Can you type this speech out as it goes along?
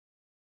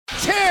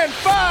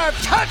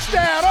10-5,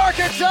 touchdown,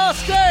 Arkansas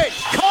State.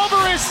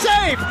 Culver is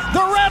safe.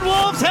 The Red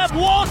Wolves have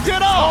walked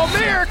it off.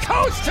 O'Meara,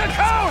 coast to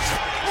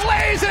coast,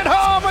 lays it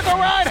home with the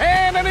right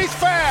hand, and he's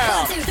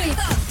fouled. 1, 2, 3,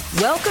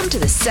 4. Welcome to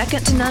the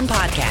Second to None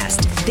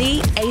podcast, the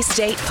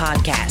A-State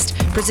podcast,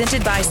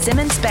 presented by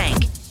Simmons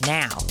Bank.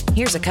 Now,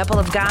 here's a couple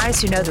of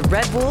guys who know the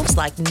Red Wolves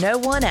like no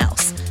one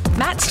else,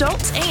 Matt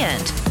Stoltz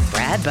and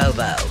Brad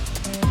Bobo.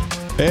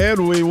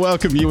 And we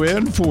welcome you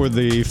in for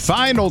the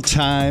final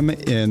time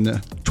in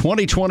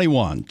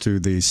 2021 to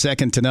the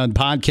Second to None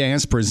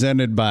podcast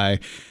presented by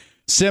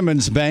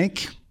Simmons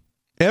Bank.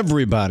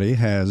 Everybody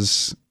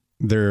has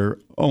their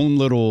own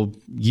little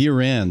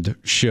year-end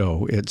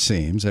show, it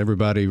seems.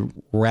 Everybody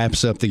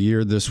wraps up the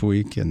year this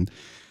week and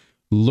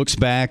looks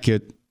back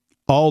at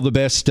all the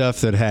best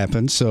stuff that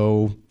happened.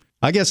 So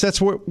I guess that's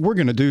what we're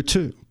going to do,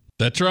 too.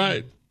 That's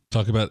right.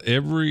 Talk about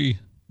every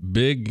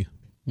big,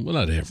 well,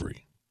 not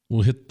every.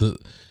 We'll hit the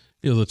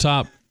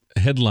top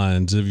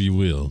headlines, if you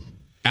will,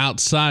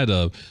 outside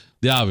of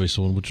the obvious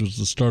one, which was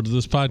the start of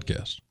this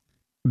podcast.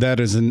 That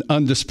is an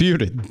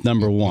undisputed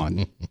number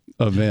one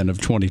event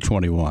of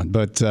 2021.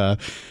 But, I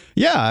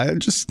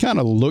just kind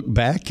of look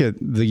back at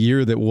the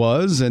year that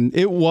was, and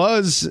it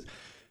was,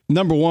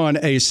 number one,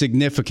 a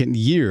significant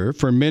year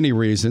for many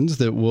reasons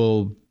that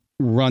we'll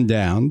run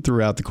down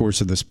throughout the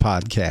course of this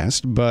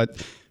podcast.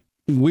 But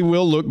we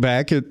will look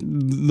back at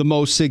the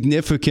most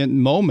significant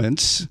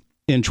moments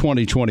in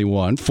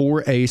 2021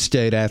 for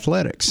A-State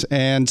athletics.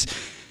 And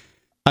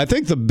I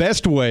think the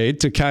best way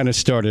to kind of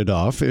start it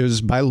off is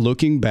by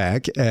looking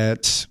back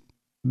at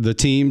the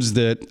teams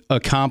that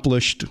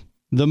accomplished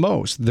the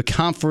most, the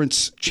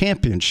conference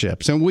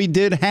championships. And we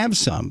did have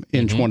some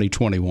in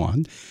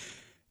 2021.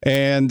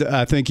 And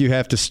I think you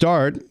have to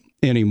start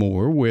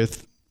anymore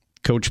with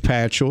Coach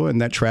Patchell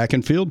and that track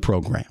and field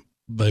program.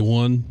 They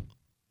won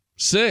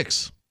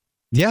 6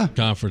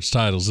 conference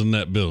titles in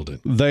that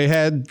building. They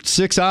had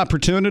 6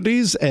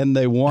 opportunities, and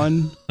they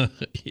won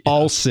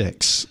all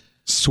 6,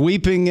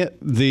 sweeping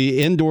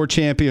the indoor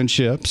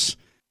championships,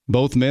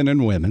 both men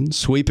and women,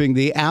 sweeping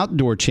the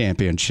outdoor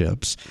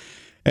championships.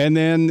 And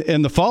then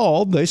in the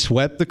fall, they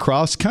swept the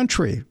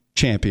cross-country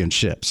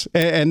championships.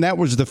 And that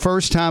was the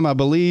first time, I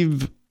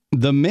believe,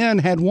 the men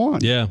had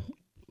won. Yeah,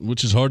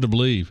 which is hard to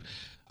believe.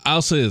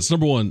 I'll say this.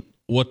 Number one,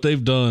 what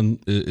they've done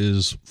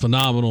is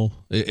phenomenal,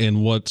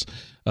 and what's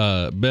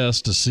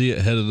best to see it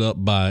headed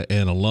up by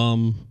an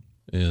alum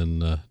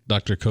and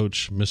Dr.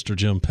 Coach Mr.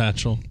 Jim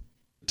Patchell.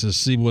 To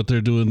see what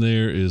they're doing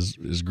there is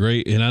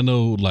great. And I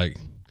know, like,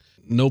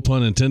 no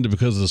pun intended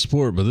because of the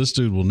sport, but this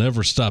dude will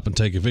never stop and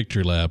take a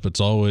victory lap.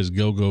 It's always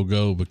go, go,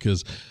 go,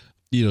 because,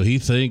 he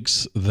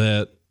thinks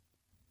that,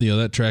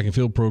 that track and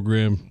field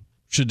program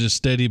should just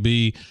steady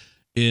be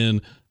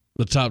in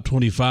the top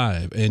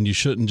 25, and you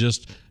shouldn't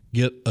just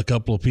get a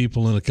couple of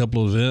people in a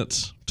couple of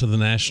events to the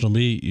national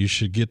meet. You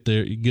should get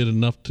there, you get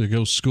enough to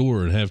go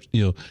score and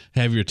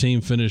have your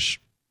team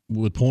finish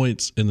with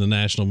points in the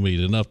national meet,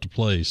 enough to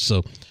play.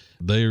 So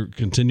they're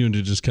continuing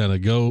to just kind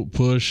of go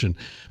push, and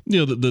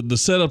the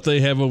setup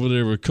they have over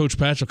there with Coach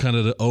Patchell kind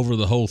of over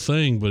the whole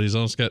thing, but he's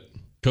also got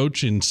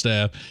coaching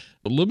staff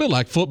a little bit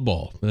like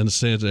football in the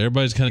sense that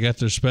everybody's kind of got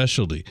their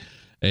specialty,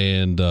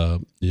 and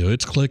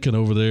it's clicking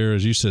over there.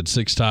 As you said,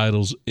 6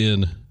 titles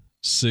in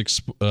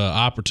 6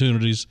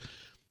 opportunities.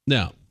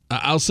 Now,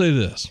 I'll say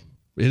this.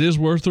 It is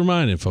worth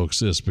reminding folks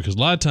this, because a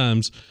lot of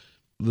times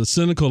the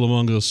cynical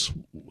among us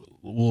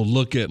will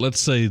look at, let's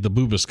say, the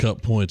Bubas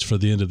Cup points for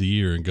the end of the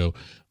year and go,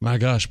 my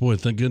gosh, boy,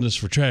 thank goodness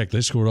for track.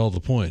 They scored all the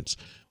points.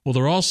 Well,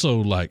 they're also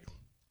like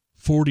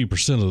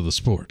 40% of the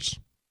sports,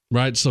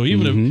 right? So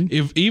even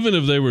if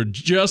they were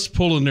just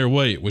pulling their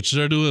weight, which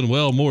they're doing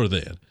well more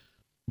than,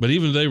 but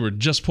even if they were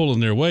just pulling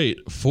their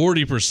weight,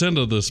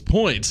 40% of the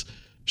points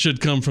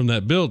should come from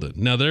that building.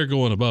 Now, they're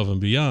going above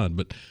and beyond,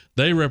 but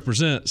they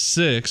represent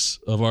 6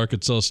 of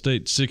Arkansas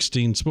State's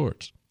 16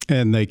 sports.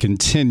 And they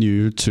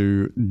continue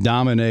to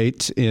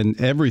dominate in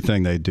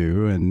everything they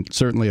do, and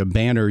certainly a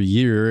banner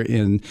year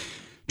in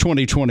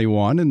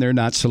 2021, and they're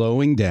not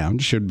slowing down.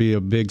 Should be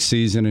a big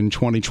season in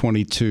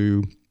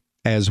 2022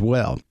 as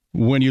well.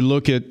 When you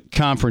look at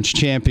conference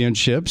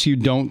championships, you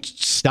don't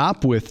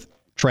stop with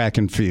track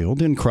and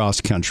field and cross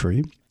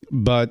country,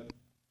 but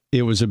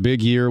it was a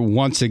big year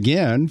once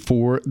again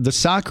for the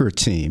soccer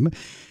team.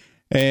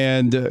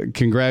 And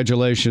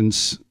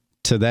congratulations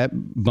to that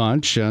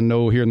bunch. I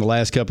know here in the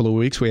last couple of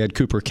weeks we had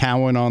Cooper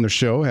Cowan on the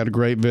show, had a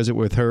great visit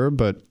with her,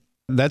 but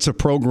that's a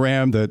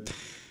program that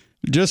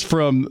just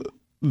from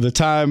the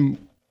time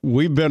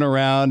we've been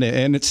around,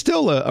 and it's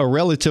still a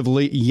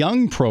relatively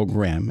young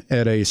program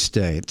at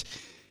A-State,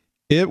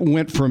 it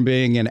went from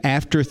being an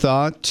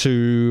afterthought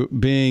to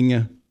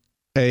being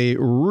a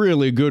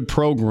really good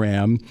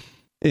program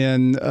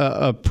in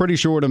a pretty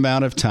short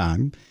amount of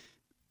time.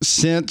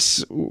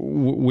 Since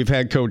we've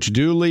had Coach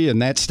Dooley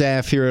and that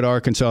staff here at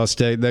Arkansas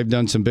State, they've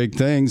done some big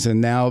things, and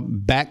now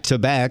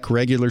back-to-back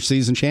regular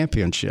season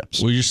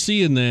championships. Well, you're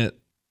seeing that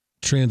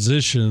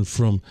transition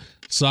from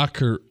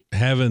soccer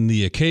having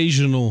the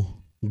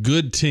occasional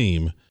good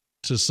team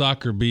to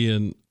soccer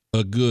being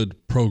a good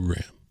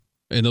program.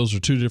 and those are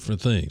two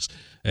different things.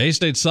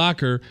 A-State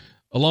soccer,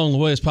 along the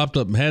way, has popped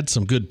up and had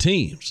some good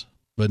teams,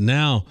 but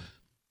now,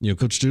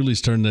 Coach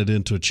Dooley's turned that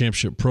into a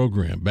championship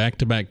program,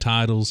 back-to-back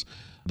titles,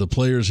 the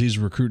players he's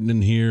recruiting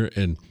in here,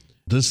 and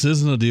this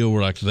isn't a deal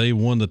where they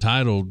won the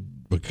title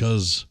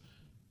because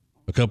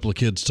a couple of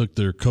kids took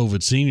their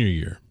COVID senior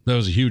year. That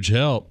was a huge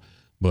help,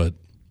 but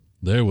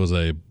there was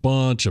a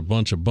bunch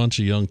of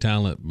young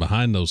talent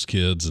behind those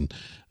kids, and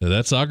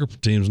that soccer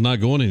team's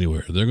not going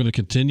anywhere. They're going to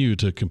continue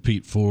to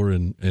compete for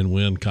and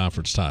win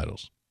conference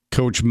titles.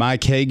 Coach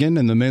Mike Hagan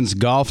and the men's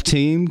golf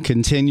team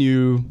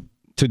continue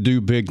to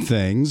do big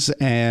things,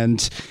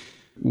 and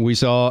we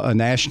saw a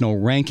national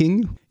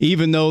ranking.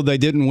 Even though they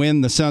didn't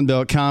win the Sun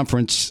Belt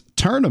Conference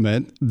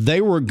tournament,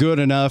 they were good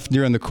enough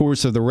during the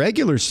course of the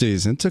regular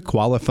season to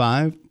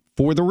qualify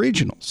for the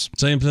regionals.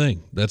 Same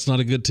thing. That's not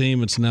a good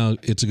team. It's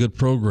a good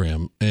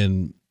program,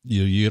 and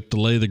you have to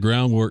lay the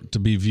groundwork to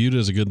be viewed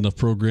as a good enough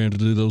program to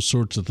do those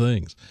sorts of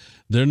things.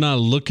 They're not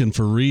looking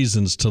for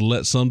reasons to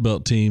let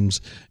Sunbelt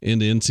teams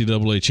into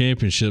NCAA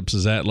championships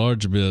as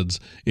at-large bids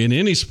in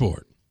any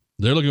sport.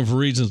 They're looking for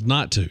reasons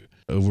not to,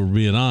 if we're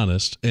being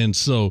honest. And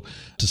so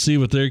to see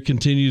what they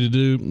continue to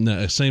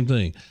do, same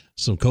thing.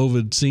 Some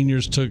COVID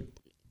seniors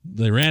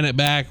they ran it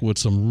back with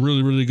some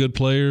really, really good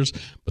players,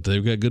 but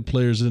they've got good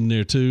players in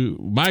there too.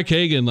 Mike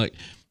Hagan,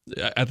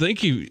 I think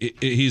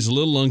he's a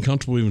little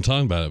uncomfortable even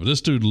talking about it, but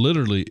this dude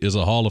literally is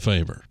a Hall of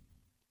Famer.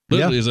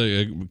 Literally is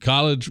a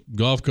college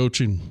golf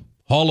coaching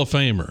Hall of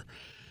Famer.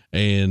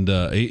 And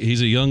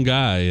he's a young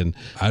guy, and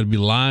I'd be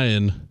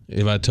lying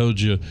if I told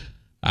you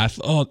I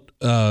thought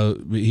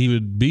he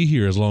would be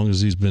here as long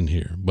as he's been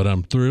here. But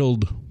I'm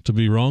thrilled to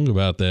be wrong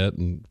about that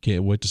and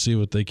can't wait to see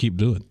what they keep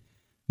doing.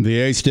 The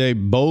A-State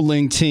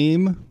bowling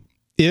team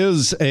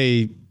is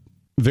a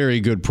very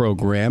good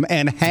program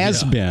and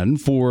has been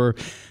for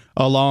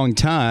a long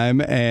time,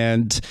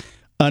 and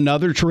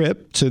another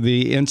trip to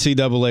the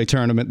NCAA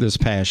tournament this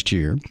past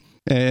year.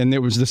 And it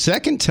was the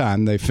second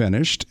time they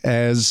finished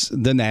as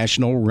the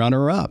national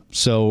runner-up.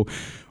 So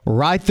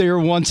right there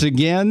once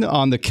again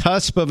on the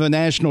cusp of a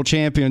national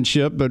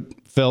championship, but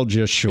fell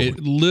just short.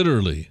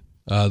 Literally,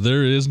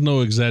 there is no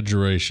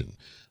exaggeration.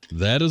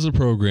 That is a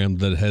program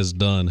that has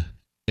done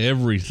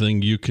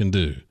everything you can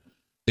do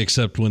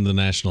except win the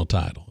national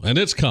title. And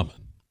it's coming.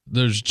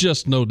 There's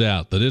just no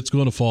doubt that it's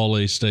going to fall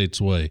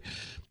A-State's way.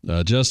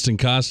 Justin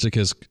Kostick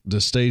has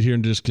stayed here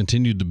and just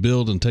continued to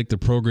build and take the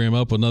program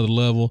up another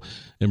level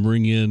and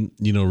bring in,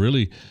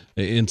 really,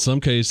 in some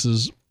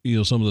cases,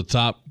 some of the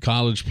top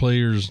college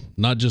players,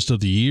 not just of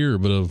the year,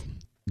 but of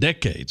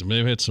decades. I mean,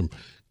 they've had some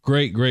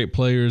great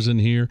players in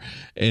here.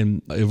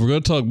 And if we're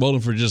going to talk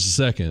bowling for just a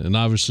second and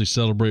obviously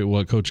celebrate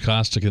what Coach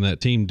Kostick and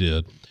that team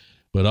did,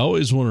 but I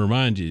always want to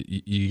remind you,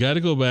 you got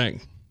to go back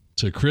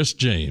to Chris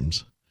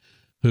James,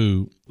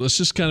 who, let's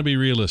just kind of be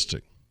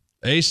realistic.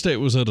 A-State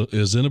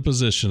is in a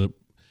position a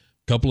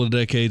couple of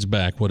decades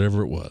back,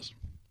 whatever it was,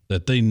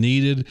 that they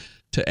needed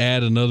to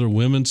add another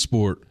women's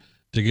sport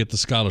to get the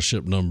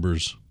scholarship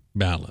numbers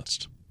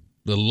balanced.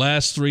 The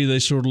last three they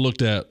sort of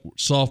looked at,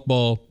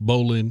 softball,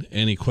 bowling,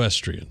 and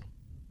equestrian.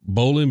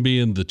 Bowling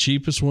being the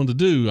cheapest one to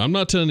do. I'm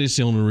not telling you it's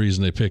the only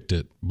reason they picked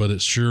it, but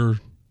it sure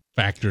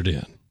factored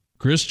in.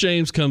 Chris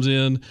James comes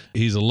in.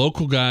 He's a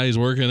local guy. He's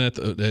working at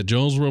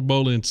Jonesboro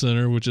Bowling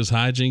Center, which is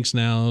Hijinks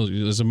now,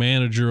 as a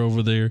manager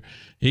over there.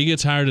 He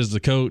gets hired as the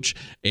coach,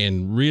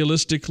 and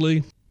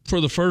realistically,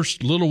 for the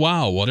first little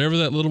while, whatever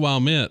that little while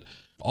meant,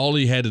 all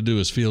he had to do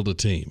is field a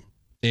team.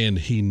 And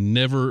he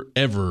never,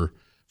 ever,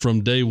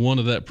 from day one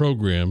of that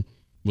program,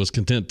 was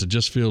content to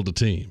just field a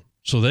team.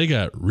 So they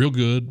got real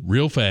good,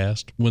 real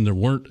fast, when there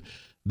weren't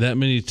that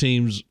many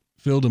teams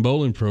fielding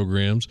bowling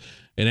programs.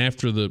 And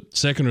after the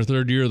second or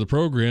third year of the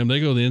program, they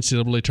go to the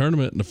NCAA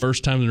tournament, and the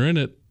first time they're in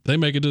it, they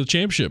make it to the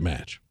championship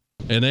match.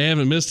 And they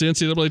haven't missed the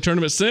NCAA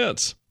tournament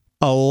since.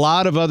 A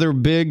lot of other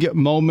big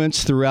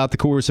moments throughout the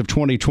course of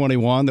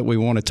 2021 that we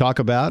want to talk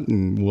about,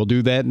 and we'll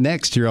do that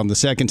next here on the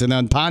Second to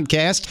None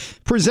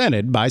podcast,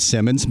 presented by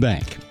Simmons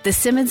Bank. The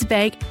Simmons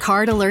Bank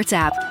Card Alerts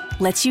app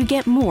lets you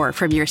get more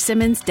from your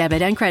Simmons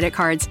debit and credit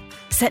cards.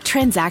 Set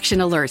transaction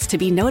alerts to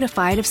be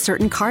notified of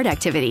certain card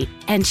activity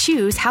and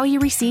choose how you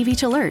receive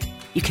each alert.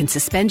 You can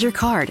suspend your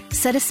card,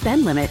 set a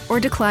spend limit, or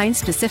decline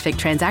specific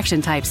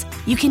transaction types.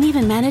 You can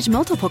even manage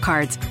multiple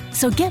cards.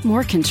 So get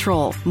more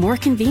control, more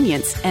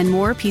convenience, and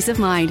more peace of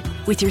mind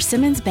with your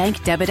Simmons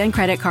Bank debit and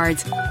credit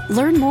cards.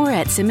 Learn more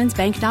at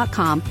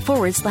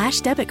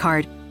simmonsbank.com/debit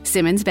card.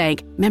 Simmons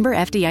Bank, member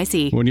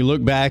FDIC. When you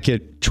look back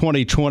at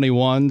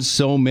 2021,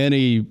 so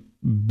many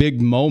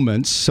big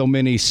moments, so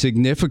many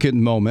significant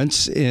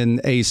moments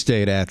in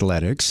A-State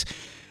athletics.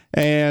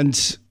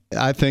 And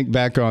I think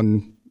back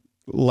on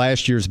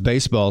last year's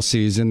baseball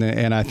season,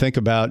 and I think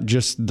about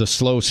just the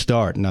slow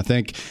start. And I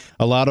think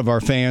a lot of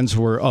our fans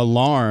were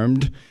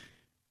alarmed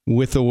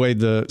with the way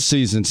the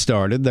season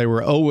started. They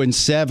were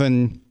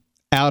 0-7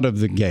 out of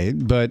the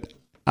gate, but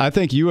I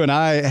think you and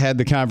I had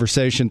the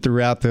conversation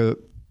throughout the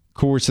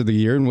course of the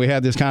year, and we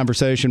had this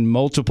conversation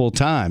multiple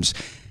times.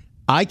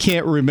 I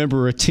can't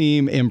remember a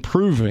team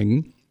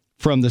improving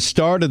from the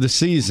start of the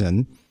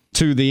season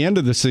to the end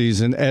of the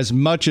season as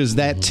much as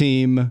that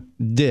team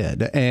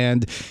did.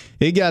 And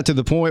it got to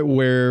the point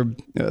where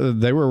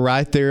they were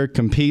right there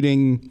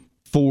competing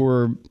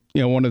for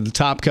one of the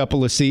top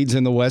couple of seeds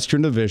in the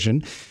Western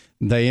Division.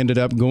 They ended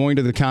up going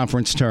to the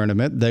conference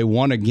tournament. They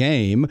won a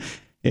game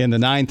in the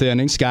ninth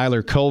inning.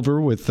 Skylar Culver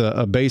with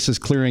a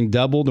bases-clearing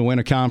double to win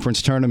a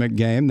conference tournament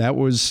game. That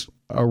was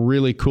a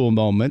really cool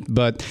moment.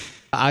 But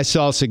I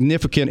saw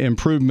significant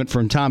improvement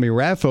from Tommy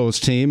Raffo's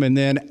team. And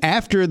then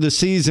after the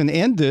season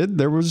ended,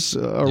 there was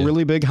a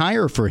really big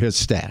hire for his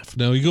staff.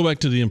 Now, you go back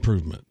to the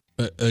improvement.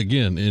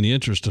 Again, in the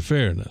interest of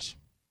fairness,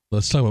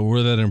 let's talk about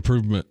where that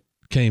improvement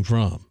came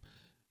from.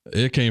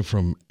 It came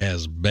from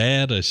as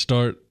bad a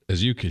start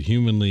as you could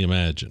humanly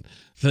imagine.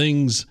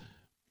 Things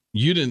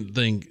you didn't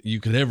think you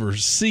could ever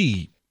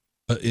see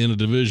in a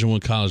Division I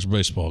college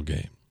baseball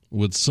game,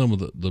 with some of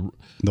the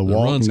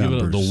walk runs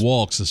numbers. given up, the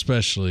walks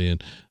especially.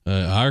 And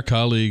our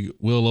colleague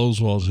Will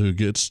Oswald, who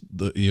gets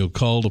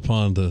called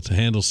upon to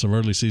handle some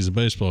early season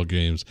baseball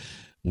games,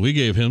 we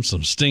gave him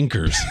some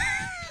stinkers.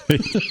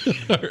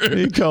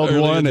 He called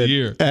one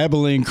at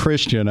Abilene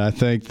Christian. I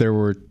think there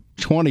were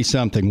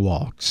 20-something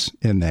walks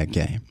in that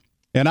game.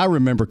 And I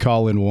remember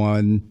calling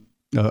one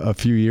a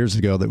few years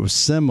ago that was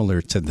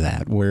similar to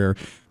that, where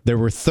there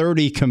were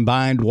 30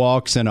 combined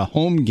walks in a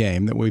home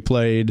game that we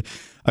played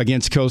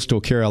against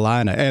Coastal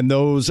Carolina, and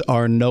those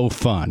are no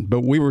fun.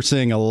 But we were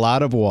seeing a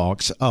lot of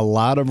walks, a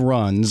lot of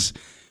runs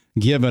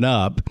given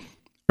up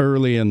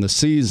early in the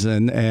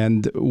season,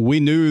 and we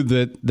knew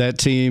that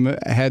team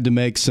had to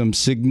make some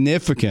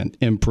significant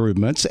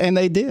improvements, and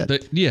they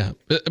did.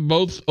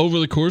 Both over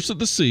the course of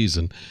the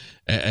season,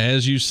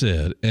 as you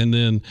said, and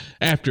then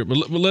after.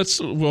 But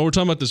while we're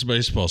talking about this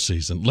baseball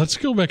season, let's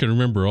go back and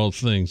remember all the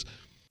things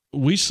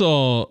we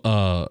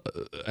saw.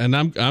 And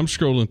I'm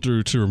scrolling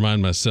through to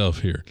remind myself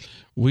here.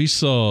 We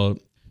saw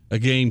a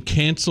game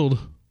canceled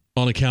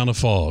on account of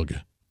fog,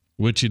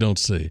 which you don't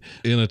see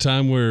in a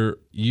time where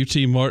UT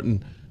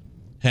Martin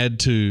had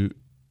to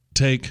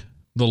take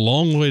the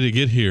long way to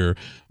get here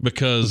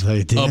because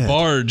a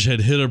barge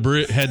had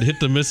hit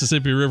the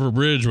Mississippi River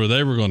Bridge where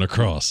they were going to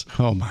cross.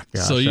 Oh my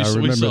gosh! So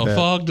we saw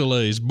fog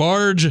delays,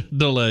 barge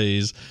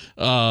delays.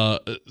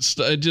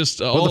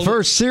 The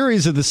first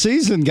series of the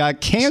season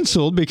got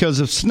canceled because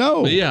of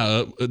snow.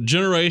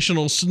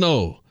 Generational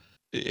snow.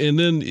 And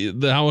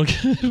then I want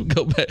to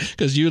go back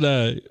because you and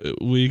I,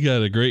 we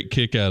got a great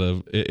kick out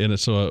of it. And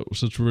so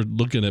since we're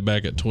looking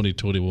back at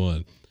 2021, I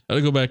want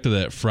to go back to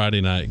that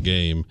Friday night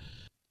game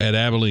at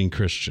Abilene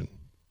Christian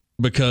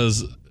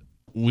because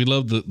we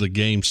love the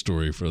game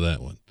story for that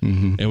one.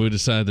 Mm-hmm. And we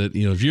decided that,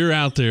 if you're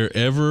out there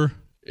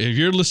if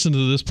you're listening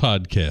to this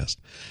podcast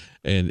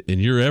and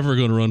you're ever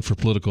going to run for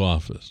political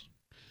office,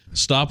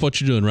 stop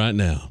what you're doing right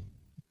now.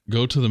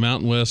 Go to the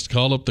Mountain West,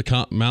 call up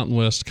the Mountain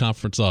West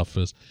Conference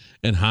office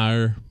and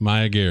hire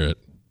Maya Garrett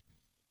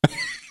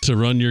to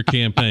run your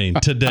campaign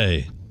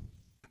today.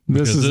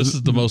 This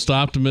is the most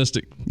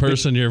optimistic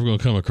person you're ever going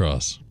to come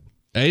across.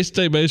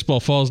 A-State baseball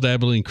falls to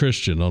Abilene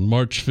Christian on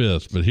March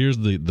 5th, but here's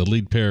the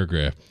lead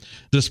paragraph.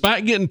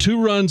 Despite getting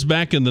 2 runs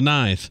back in the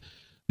ninth,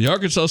 the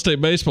Arkansas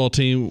State baseball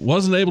team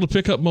wasn't able to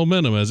pick up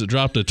momentum as it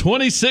dropped a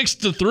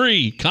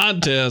 26-3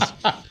 contest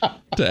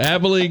to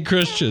Abilene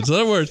Christian. So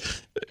in other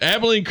words,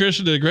 Abilene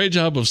Christian did a great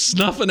job of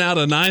snuffing out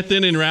a ninth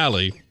inning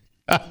rally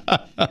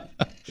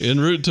en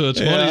route to a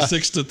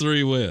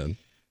 26-3 win.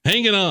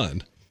 Hanging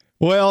on.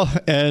 Well,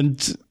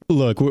 and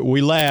look,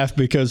 we laugh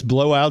because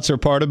blowouts are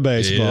part of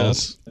baseball.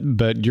 Yes.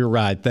 But you're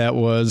right. That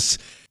was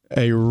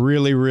a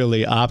really,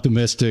 really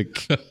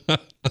optimistic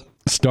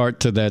start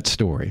to that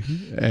story.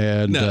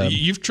 And now,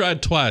 you've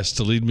tried twice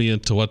to lead me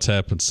into what's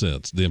happened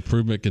since, the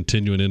improvement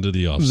continuing into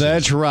the offseason.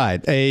 That's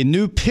right. A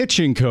new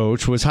pitching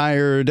coach was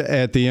hired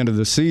at the end of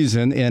the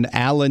season in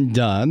Alan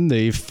Dunn,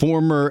 the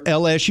former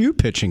LSU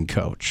pitching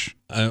coach.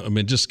 I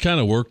mean, just kind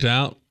of worked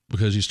out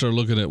because you start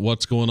looking at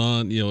what's going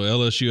on.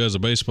 LSU as a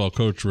baseball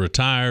coach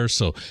retires,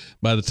 so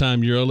by the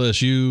time you're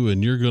LSU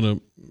and you're going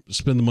to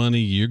spend the money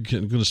you're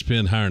going to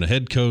spend hiring a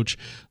head coach,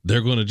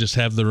 they're going to just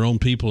have their own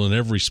people in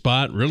every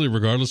spot, really,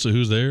 regardless of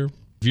who's there.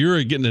 If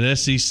you're getting an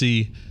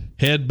SEC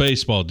head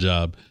baseball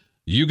job,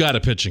 you got a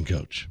pitching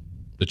coach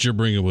that you're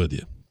bringing with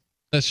you.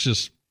 That's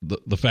just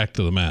the fact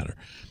of the matter.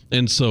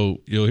 And so,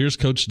 here's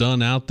Coach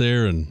Dunn out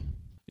there and,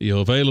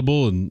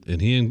 available,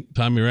 and he and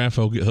Tommy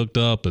Raffo get hooked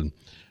up. And,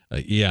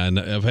 and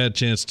I've had a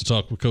chance to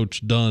talk with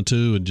Coach Dunn,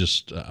 too, and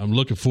just I'm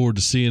looking forward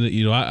to seeing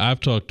it.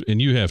 I've talked,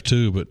 and you have,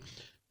 too, but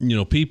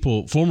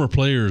people, former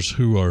players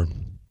who are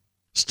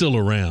still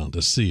around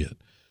to see it,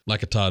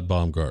 like a Todd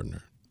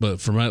Baumgartner,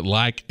 but from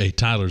like a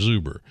Tyler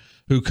Zuber,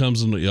 who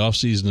comes in the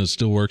offseason and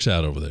still works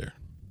out over there.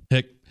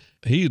 Heck,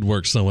 he'd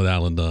worked some with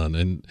Alan Dunn,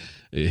 and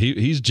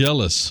he's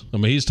jealous. I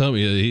mean, he's telling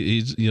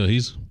me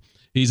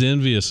he's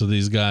envious of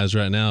these guys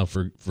right now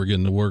for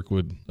getting to work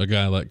with a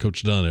guy like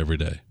Coach Dunn every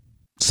day.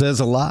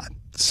 Says a lot.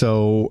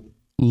 So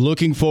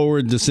looking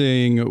forward to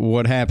seeing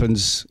what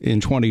happens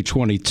in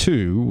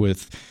 2022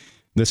 with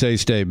this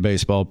A-State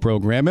baseball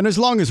program. And as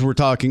long as we're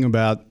talking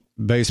about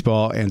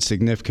baseball and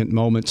significant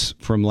moments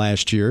from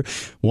last year.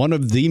 One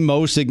of the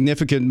most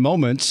significant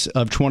moments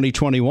of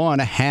 2021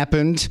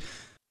 happened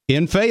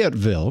in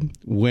Fayetteville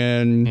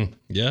when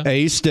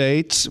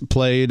A-State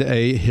played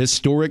a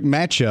historic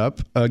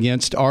matchup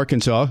against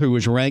Arkansas, who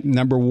was ranked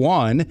number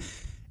 1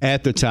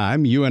 at the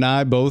time. You and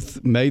I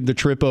both made the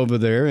trip over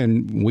there,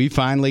 and we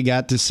finally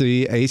got to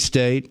see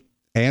A-State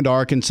and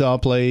Arkansas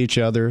play each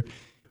other.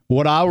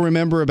 What I'll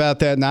remember about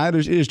that night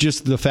is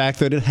just the fact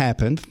that it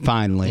happened,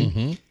 finally.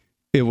 Mm-hmm.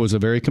 It was a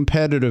very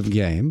competitive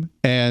game,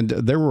 and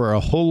there were a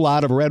whole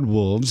lot of Red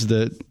Wolves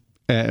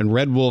and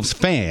Red Wolves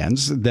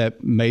fans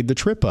that made the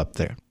trip up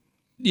there.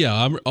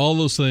 Yeah, all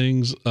those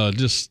things,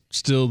 just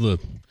the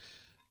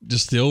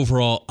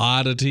overall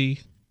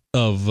oddity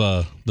of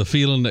the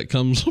feeling that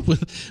comes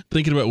with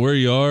thinking about where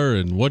you are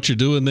and what you're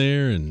doing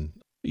there. And,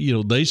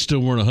 they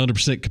still weren't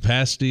 100%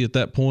 capacity at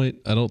that point,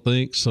 I don't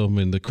think. So, I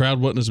mean, the crowd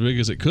wasn't as big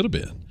as it could have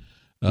been.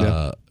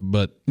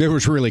 But it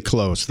was really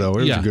close, though.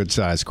 It was a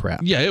good-sized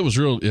crowd. Yeah, it was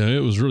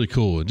it was really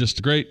cool. And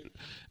just great.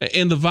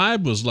 And the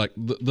vibe was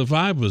the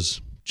vibe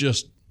was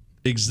just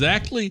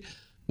exactly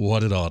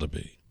what it ought to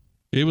be.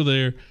 They were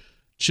there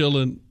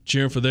chilling,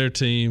 cheering for their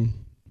team.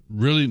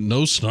 Really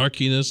no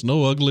snarkiness,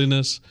 no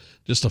ugliness,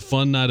 just a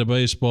fun night of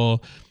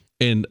baseball.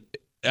 And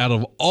out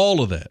of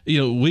all of that,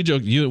 we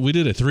joked, we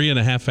did a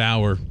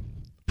 3.5-hour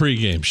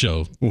pregame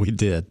show. We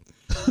did.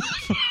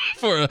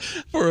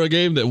 for a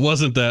game that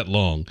wasn't that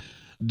long.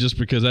 Just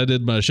because I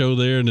did my show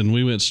there, and then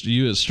you went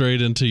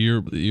straight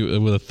into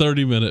with a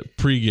 30-minute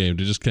pregame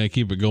to just kind of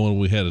keep it going.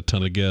 We had a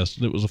ton of guests,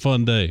 and it was a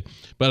fun day.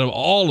 But out of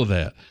all of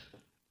that,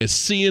 it's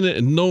seeing it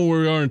and knowing where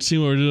we are and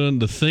seeing what we're doing.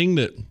 The thing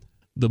that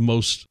the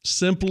most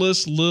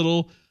simplest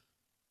little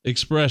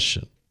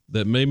expression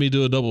that made me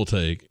do a double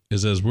take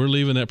is as we're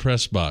leaving that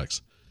press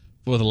box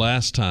for the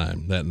last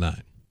time that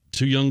night.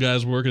 2 young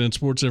guys working in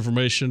sports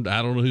information.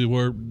 I don't know who they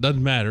were.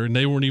 Doesn't matter. And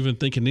they weren't even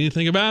thinking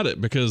anything about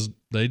it because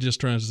they just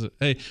trying to say,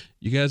 hey,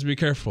 you guys be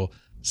careful.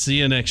 See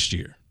you next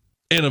year.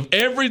 And of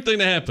everything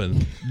that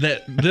happened,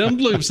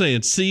 them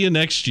saying see you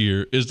next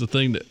year is the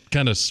thing that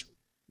kind of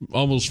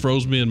almost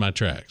froze me in my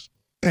tracks.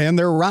 And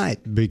they're right,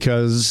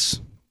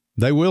 because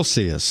they will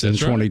see us in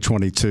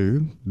 2022.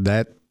 Right.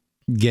 That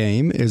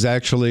game is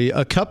actually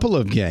a couple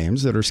of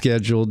games that are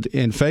scheduled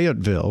in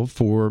Fayetteville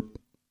for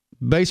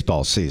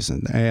baseball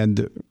season. And,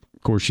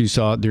 of course, you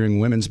saw it during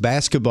women's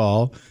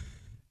basketball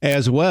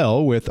as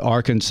well, with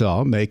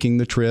Arkansas making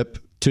the trip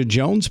to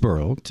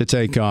Jonesboro to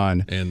take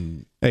on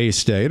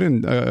A-State,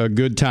 and a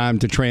good time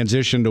to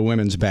transition to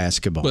women's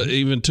basketball. But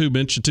even to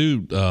mention,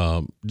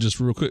 too, just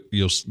real quick,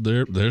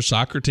 their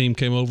soccer team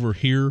came over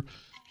here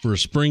for a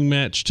spring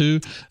match, too.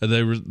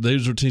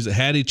 Those were teams that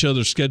had each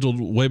other scheduled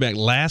way back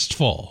last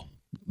fall.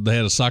 They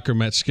had a soccer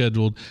match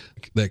scheduled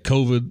that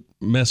COVID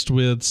messed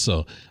with.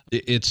 So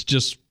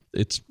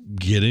it's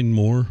getting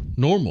more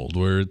normal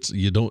where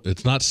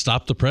it's not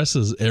stop the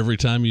presses every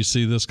time you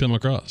see this come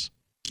across.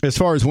 As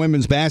far as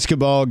women's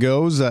basketball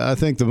goes, I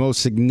think the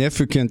most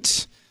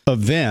significant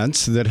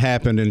events that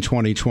happened in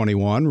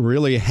 2021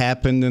 really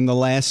happened in the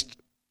last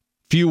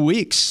few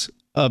weeks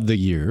of the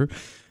year.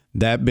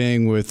 That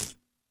being with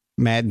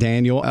Matt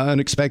Daniel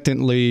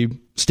unexpectedly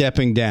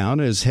stepping down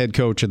as head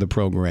coach of the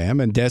program,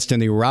 and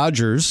Destiny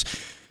Rogers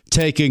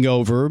taking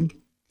over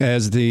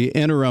as the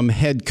interim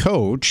head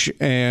coach.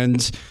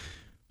 And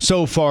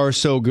so far,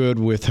 so good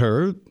with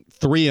her.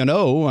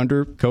 3-0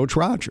 under Coach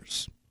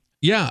Rogers.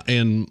 Yeah,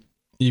 and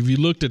if you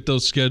looked at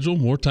those schedules,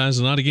 more times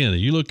than not, again,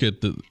 you look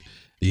at the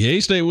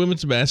A-State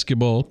women's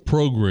basketball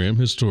program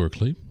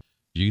historically,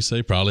 you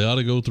say probably ought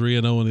to go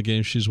 3-0 in the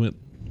game she's went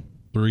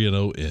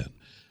 3-0 in.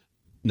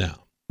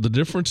 Now, the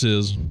difference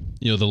is,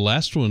 the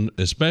last one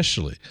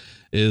especially,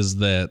 is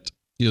that,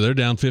 they're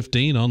down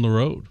 15 on the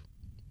road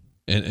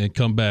and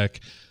come back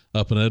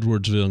up in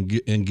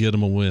Edwardsville and get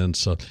them a win.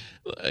 So,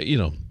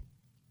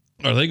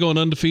 are they going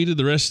undefeated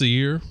the rest of the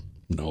year?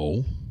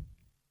 No.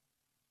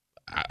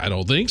 I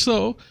don't think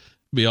so.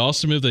 It'd be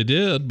awesome if they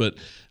did, but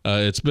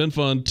it's been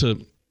fun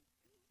to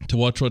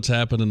watch what's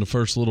happened in the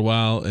first little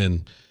while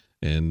and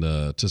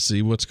to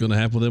see what's going to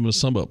happen with them when the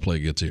Sunbelt play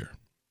gets here.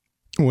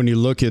 When you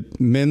look at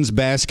men's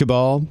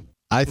basketball,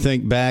 I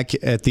think back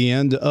at the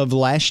end of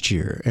last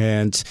year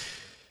and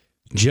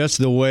just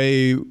the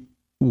way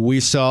we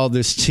saw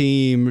this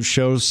team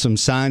show some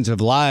signs of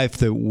life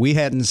that we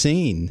hadn't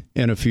seen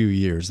in a few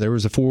years. There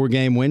was a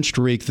 4-game win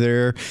streak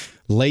there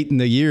late in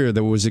the year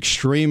that was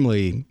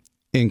extremely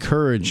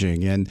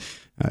encouraging, and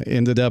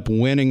ended up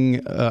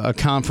winning a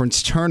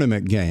conference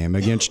tournament game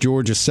against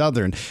Georgia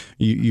Southern.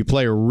 You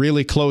play a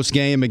really close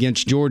game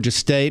against Georgia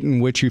State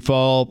in which you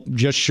fall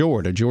just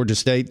short, a Georgia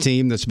State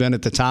team that's been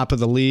at the top of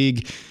the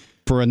league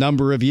for a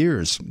number of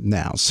years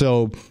now.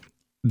 So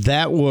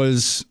that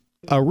was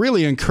a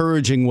really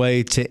encouraging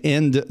way to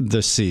end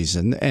the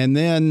season. And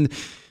then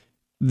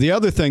the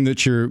other thing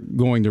that you're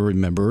going to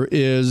remember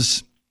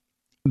is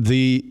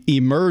the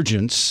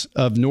emergence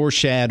of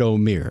Norshad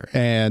Omier.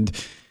 And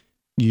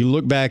you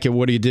look back at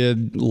what he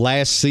did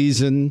last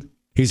season,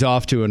 he's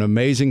off to an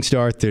amazing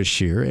start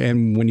this year.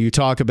 And when you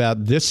talk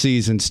about this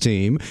season's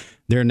team,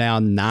 They're now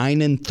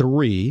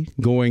 9-3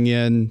 going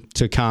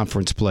into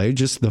conference play,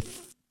 just the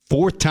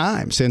fourth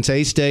time since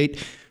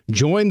A-State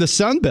joined the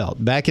Sun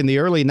Belt back in the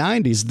early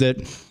 90s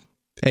that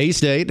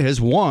A-State has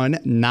won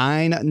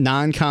 9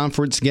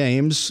 non-conference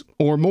games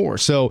or more.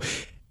 So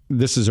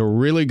this is a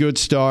really good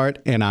start,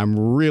 and I'm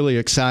really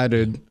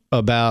excited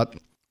about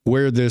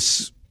where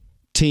this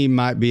team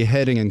might be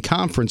heading in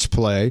conference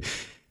play.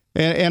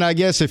 And I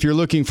guess if you're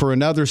looking for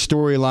another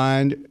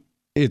storyline,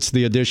 it's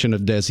the addition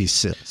of Desi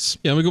Sills.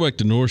 Yeah, I'm going to go back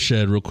to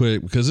Northshed real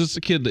quick because it's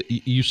a kid that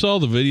you saw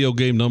the video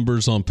game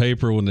numbers on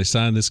paper when they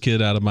signed this kid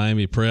out of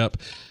Miami Prep.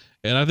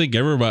 And I think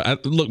everybody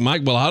 – look,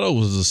 Mike Bellotto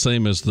was the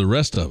same as the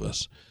rest of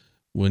us.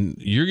 When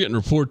you're getting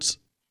reports,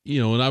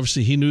 and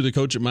obviously he knew the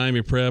coach at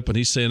Miami Prep, and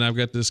he's saying, I've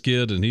got this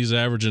kid, and he's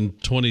averaging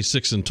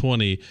 26 and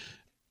 20.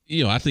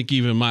 I think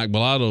even Mike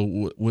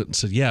Bellotto went and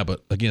said, yeah,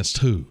 but against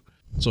who?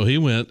 So he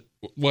went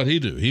 – what'd he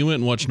do? He went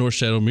and watched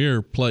Northshed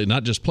O'Meara play,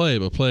 not just play,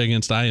 but play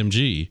against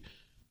IMG,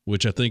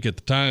 which I think at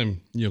the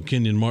time,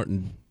 Kenyon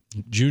Martin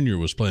Jr.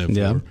 was playing for.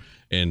 Yeah.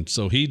 And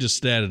so he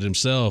just statted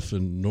himself,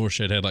 and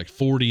Northshed had like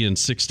 40 and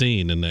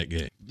 16 in that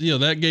game.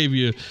 That gave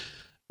you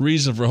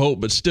reason for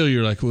hope, but still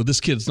you're like, well, this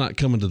kid's not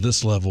coming to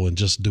this level and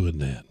just doing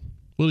that.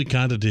 Well, he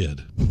kind of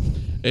did.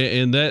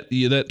 And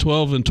that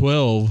 12 and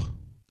 12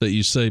 that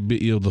you say,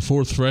 the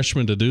fourth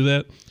freshman to do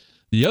that,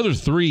 the other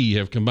three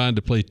have combined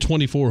to play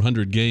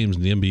 2,400 games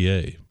in the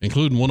NBA,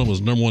 including one of them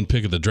was number one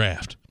pick of the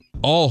draft.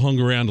 All hung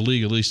around the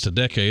league at least a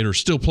decade or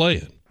still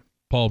playing.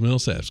 Paul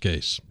Millsap's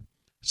case.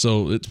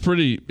 So it's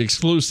pretty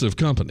exclusive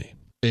company.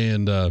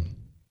 And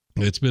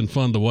it's been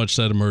fun to watch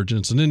that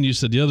emergence. And then you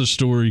said the other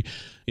story,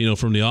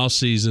 from the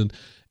offseason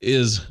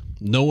is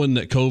knowing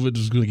that COVID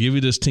was going to give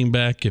you this team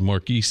back, and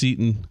Marquise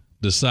Eaton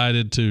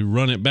decided to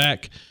run it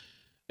back,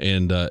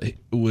 and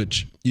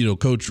which,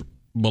 Coach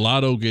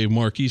Bellotto gave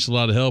Marquise a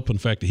lot of help. In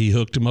fact, he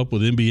hooked him up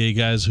with NBA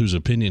guys whose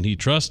opinion he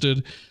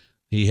trusted.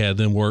 He had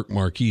them work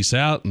Marquise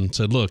out and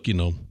said, look,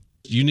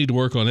 you need to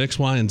work on X,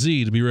 Y, and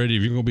Z to be ready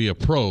if you're going to be a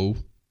pro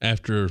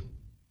after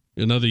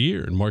another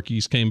year. And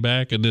Marquise came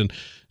back, and then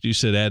you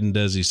said adding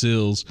Desi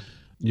Sills,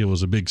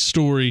 was a big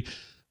story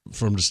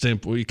from the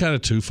standpoint, kind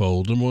of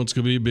twofold. Number one, it's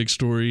going to be a big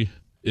story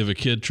if a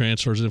kid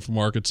transfers in from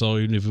Arkansas,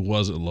 even if it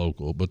wasn't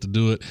local, but to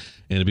do it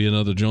and to be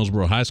another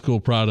Jonesboro High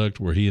School product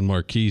where he and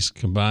Marquise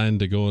combined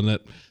to go in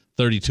that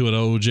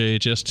 32-0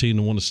 JHS team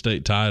to win a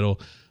state title,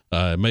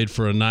 made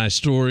for a nice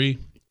story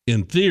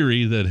in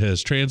theory that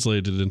has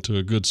translated into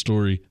a good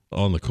story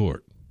on the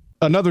court.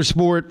 Another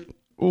sport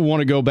we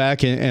want to go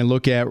back and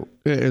look at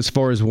as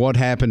far as what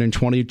happened in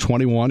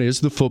 2021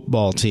 is the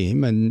football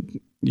team. And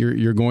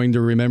you're going to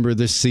remember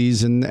this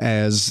season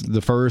as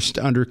the first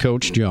under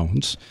Coach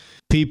Jones.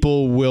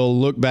 People will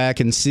look back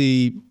and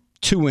see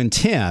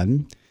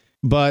 2-10,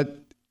 but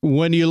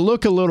when you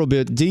look a little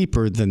bit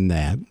deeper than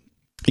that,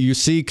 you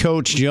see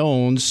Coach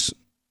Jones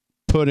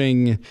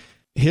putting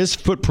his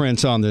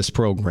footprints on this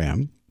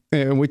program.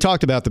 And we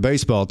talked about the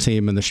baseball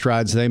team and the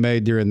strides they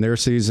made during their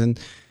season.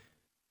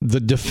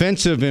 The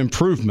defensive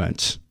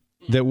improvement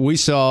that we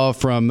saw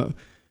from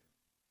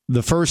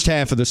the first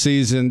half of the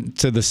season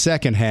to the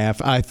second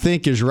half, I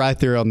think is right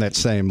there on that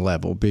same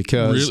level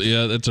because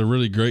that's a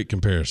really great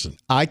comparison.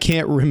 I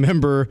can't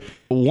remember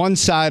one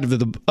side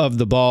of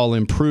the ball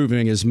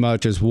improving as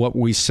much as what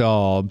we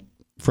saw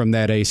from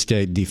that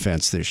A-State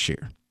defense this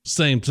year.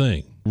 Same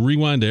thing.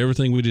 Rewind to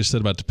everything we just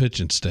said about the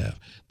pitching staff.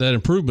 That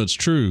improvement's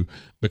true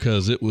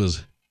because it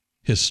was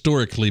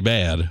historically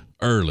bad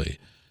early.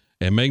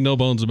 And make no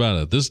bones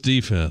about it, this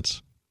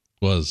defense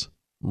was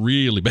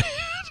really bad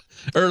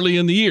early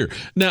in the year.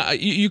 Now,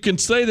 you can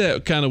say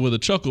that kind of with a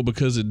chuckle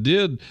because it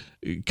did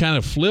kind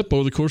of flip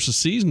over the course of the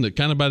season, that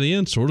kind of by the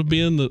end sort of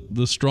being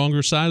the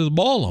stronger side of the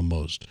ball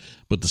almost.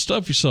 But the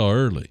stuff you saw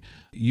early,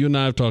 you and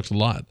I have talked a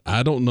lot.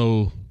 I don't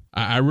know.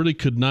 I really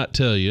could not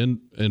tell you. And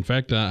in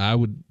fact, I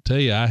would tell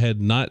you I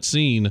had not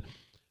seen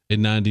a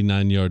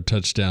 99-yard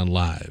touchdown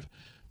live.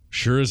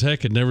 Sure as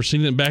heck had never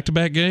seen it in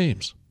back-to-back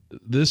games.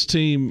 This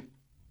team,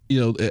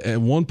 at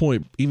one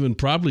point, even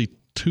probably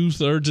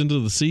 2/3 into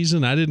the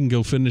season, I didn't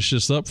go finish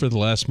this up for the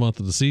last month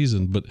of the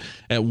season, but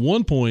at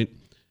one point,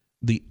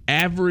 the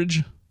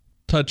average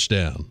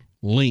touchdown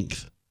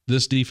length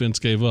this defense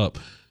gave up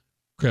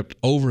crept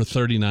over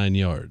 39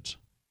 yards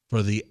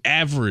for the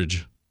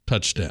average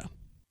touchdown.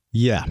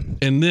 Yeah.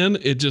 And then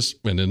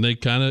they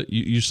kind of,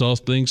 you saw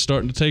things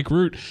starting to take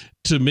root.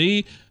 To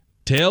me,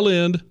 tail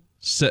end,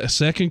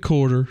 second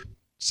quarter,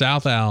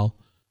 South Al,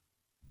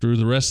 through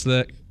the rest of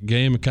that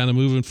game and kind of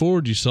moving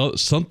forward, you saw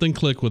something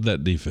click with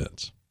that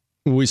defense.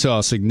 We saw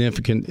a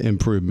significant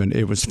improvement.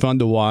 It was fun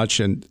to watch.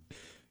 And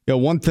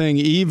one thing,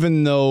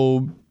 even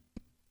though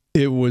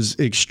it was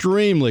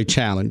extremely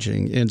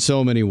challenging in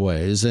so many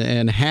ways,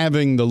 and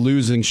having the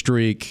losing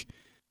streak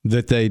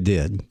that they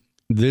did,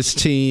 this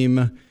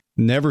team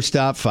never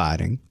stopped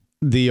fighting.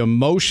 The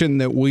emotion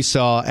that we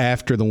saw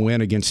after the win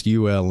against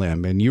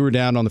ULM, and you were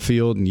down on the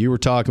field and you were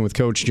talking with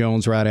Coach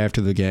Jones right after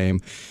the game,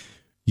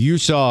 you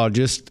saw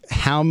just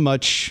how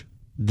much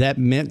that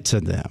meant to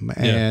them.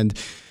 Yeah.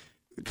 And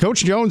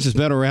Coach Jones has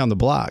been around the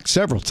block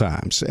several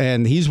times,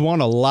 and he's won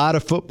a lot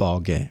of football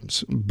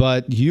games.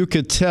 But you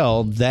could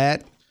tell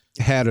that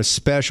had a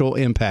special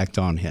impact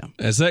on him.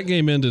 As that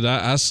game ended,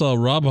 I saw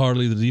Rob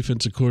Hartley, the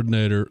defensive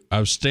coordinator. I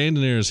was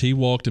standing there as he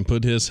walked and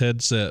put his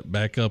headset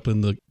back up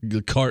in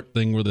the cart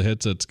thing where the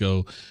headsets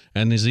go.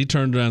 And as he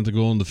turned around to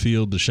go on the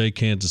field to shake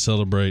hands to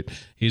celebrate,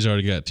 he's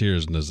already got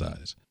tears in his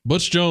eyes.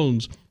 Butch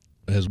Jones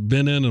has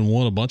been in and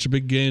won a bunch of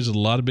big games at a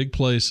lot of big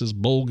places,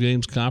 bowl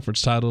games,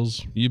 conference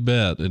titles, you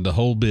bet, and the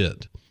whole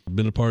bit.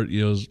 Been a part,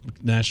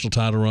 national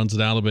title runs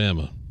at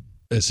Alabama.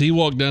 As he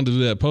walked down to do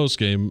that post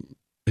game,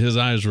 his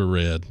eyes were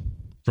red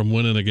from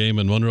winning a game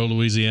in Monroe,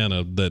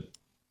 Louisiana that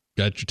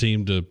got your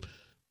team to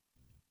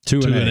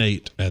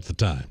 2-8 at the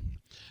time.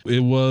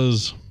 It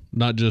was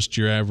not just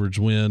your average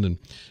win.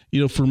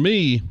 And, for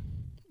me,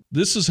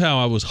 this is how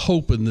I was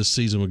hoping this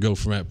season would go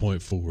from that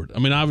point forward. I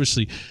mean,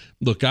 obviously,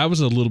 look, I was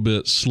a little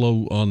bit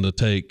slow on the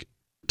take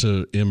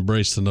to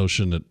embrace the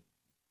notion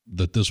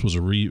that this was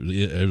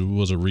it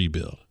was a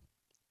rebuild.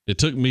 It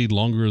took me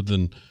longer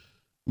than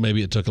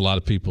maybe it took a lot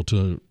of people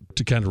to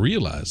kind of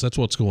realize that's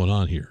what's going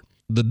on here.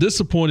 The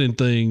disappointing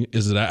thing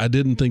is that I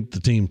didn't think the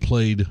team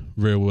played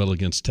very well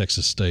against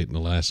Texas State in the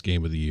last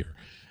game of the year.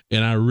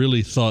 And I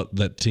really thought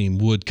that team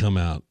would come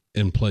out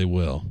and play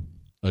well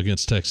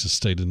against Texas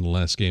State in the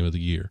last game of the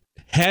year.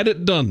 Had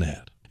it done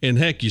that, and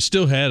heck, you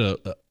still had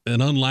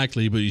an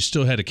unlikely, but you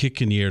still had a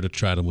kick in the air to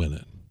try to win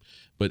it.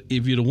 But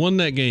if you'd have won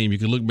that game, you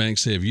could look back and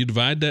say, if you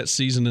divide that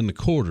season into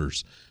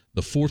quarters,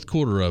 the fourth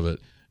quarter of it,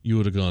 you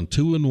would have gone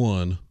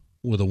 2-1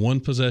 with a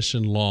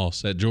one-possession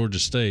loss at Georgia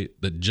State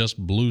that just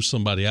blew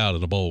somebody out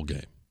in a bowl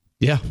game.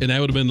 Yeah. And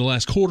that would have been the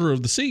last quarter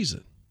of the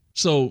season.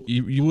 So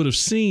you would have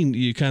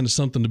seen kind of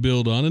something to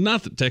build on. And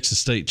not that Texas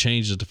State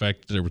changes the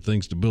fact that there were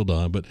things to build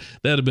on, but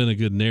that would have been a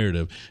good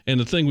narrative. And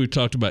the thing we've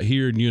talked about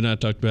here, and you and I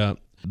talked about,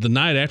 the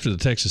night after the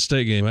Texas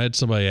State game, I had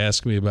somebody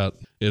ask me about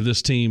if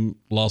this team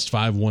lost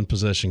 5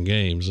 one-possession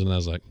games. And I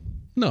was like,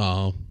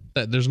 no,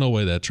 there's no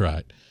way that's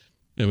right.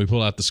 And we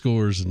pull out the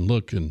scores and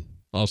look, and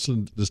all of a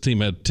sudden, this team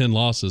had 10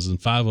 losses, and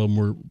 5 of them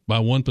were by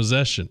one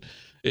possession.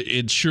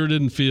 It sure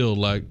didn't feel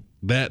like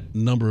that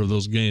number of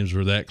those games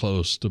were that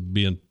close to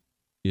being,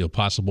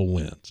 possible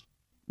wins.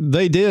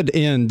 They did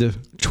end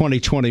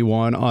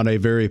 2021 on a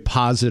very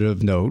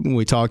positive note, and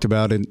we talked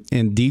about it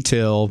in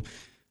detail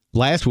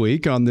last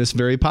week on this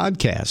very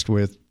podcast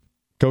with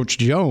Coach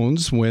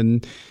Jones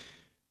when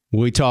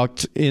we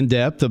talked in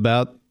depth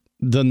about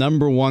the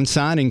number 1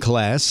 signing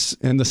class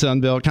in the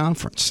Sun Belt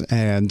Conference.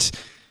 And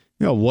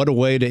what a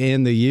way to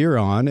end the year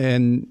on.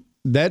 And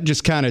that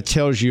just kind of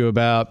tells you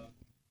about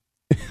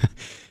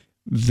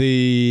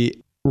the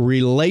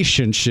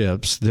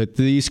relationships that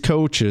these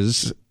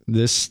coaches,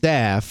 this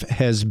staff,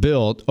 has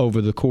built over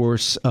the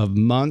course of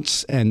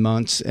months and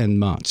months and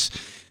months.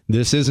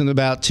 This isn't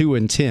about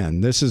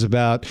 2-10. This is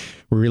about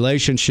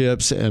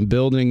relationships and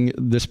building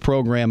this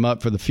program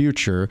up for the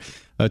future.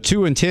 A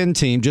 2-10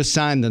 team just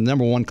signed the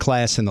number 1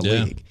 class in the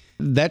league.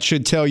 That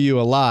should tell you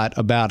a lot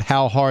about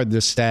how hard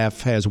this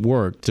staff has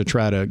worked to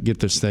try to get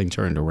this thing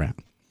turned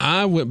around.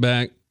 I went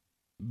back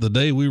the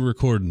day we were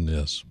recording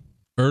this,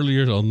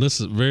 earlier on this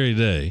very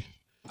day.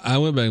 I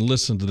went back and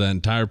listened to that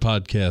entire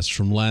podcast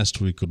from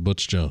last week with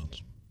Butch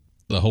Jones,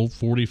 the whole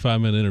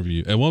 45-minute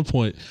interview. At one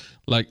point,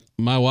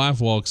 my wife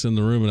walks in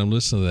the room and I'm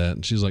listening to that,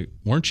 and she's like,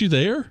 "Weren't you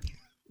there?"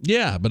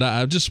 Yeah, but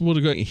I just want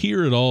to go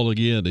hear it all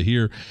again, to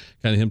hear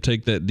kind of him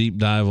take that deep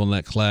dive on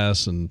that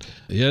class. And,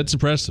 yeah, it's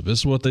impressive. This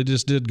is what they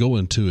just did,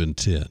 going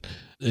 2-10.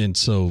 And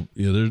so,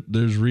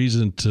 there's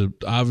reason to,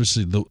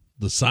 obviously,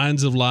 the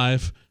signs of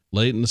life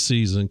late in the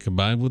season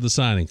combined with the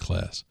signing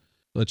class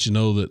let you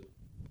know that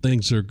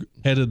things are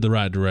headed the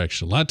right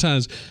direction. A lot of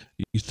times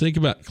you think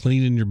about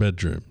cleaning your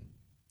bedroom,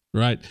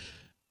 right?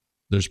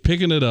 There's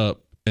picking it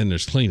up and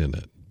there's cleaning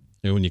it.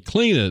 And when you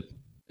clean it,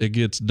 it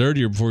gets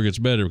dirtier before it gets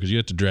better, because you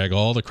have to drag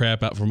all the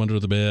crap out from under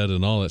the bed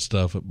and all that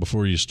stuff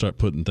before you start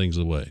putting things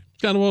away.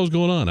 It's kind of what was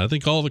going on. I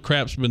think all the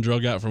crap's been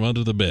drug out from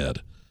under the bed.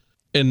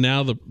 And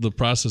now the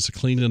process of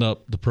cleaning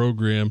up the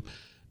program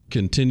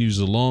continues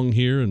along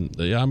here, and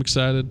I'm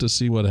excited to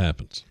see what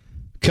happens.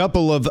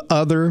 Couple of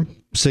other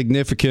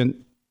significant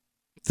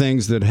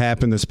things that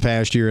happened this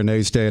past year in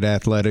A-State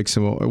athletics,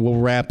 and we'll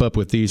wrap up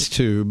with these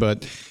two,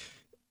 but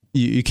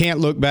you can't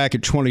look back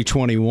at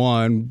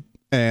 2021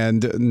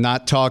 and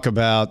not talk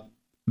about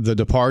the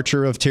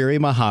departure of Terry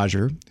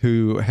Mohajir,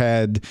 who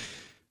had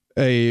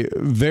a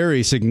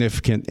very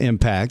significant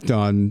impact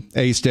on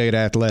A-State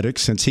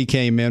athletics since he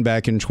came in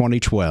back in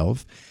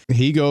 2012.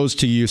 He goes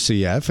to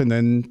UCF, and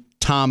then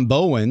Tom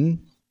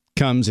Bowen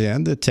comes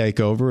in to take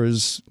over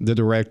as the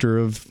director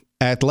of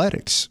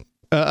athletics.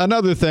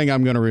 Another thing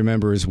I'm going to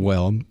remember as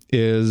well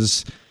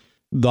is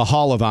the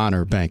Hall of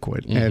Honor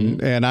banquet.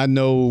 Mm-hmm. And I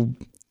know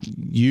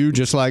you,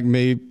 just like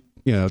me,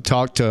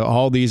 talked to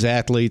all these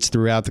athletes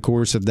throughout the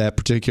course of that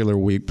particular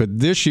week. But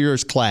this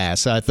year's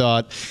class, I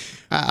thought,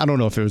 I don't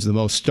know if it was the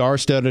most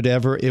star-studded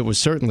ever. It was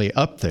certainly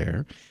up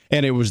there.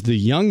 And it was the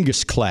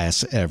youngest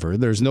class ever.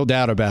 There's no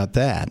doubt about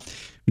that.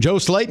 Joe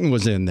Slayton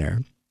was in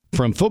there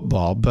from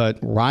football, but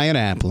Ryan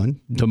Applin,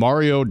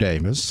 Demario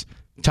Davis,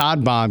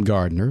 Todd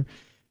Baumgartner,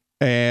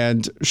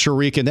 and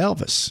Sharika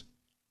Elvis,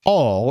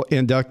 all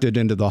inducted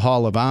into the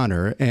Hall of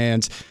Honor.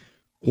 And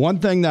one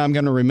thing that I'm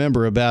going to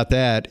remember about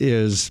that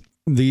is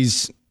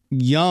these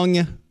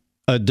young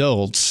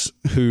adults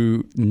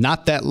who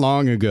not that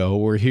long ago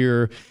were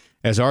here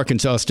as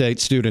Arkansas State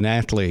student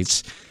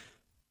athletes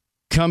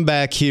come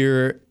back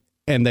here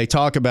and they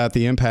talk about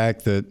the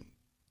impact that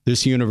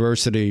this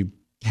university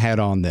had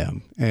on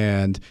them.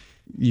 And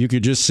you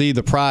could just see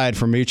the pride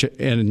from each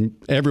and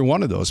every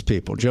one of those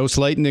people, Joe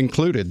Slayton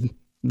included,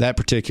 that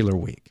particular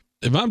week.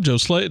 If I'm Joe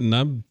Slayton,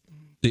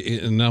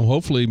 and now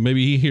hopefully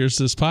maybe he hears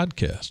this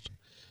podcast.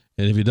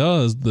 And if he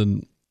does,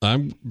 then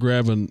I'm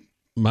grabbing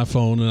my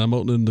phone and I'm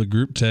opening the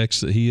group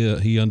text that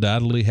he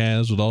undoubtedly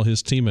has with all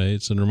his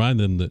teammates and remind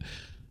them that,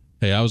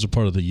 hey, I was a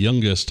part of the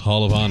youngest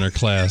Hall of Honor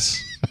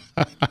class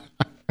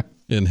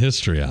in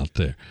history out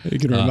there. You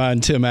can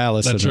remind Tim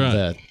Allison of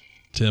that.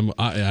 Tim,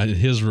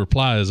 his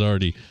reply is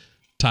already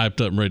typed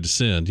up and ready to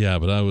send. Yeah,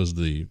 but I was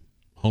the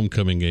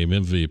homecoming game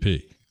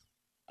MVP.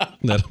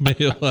 That'll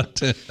be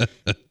what.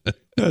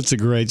 That's a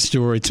great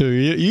story too.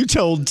 You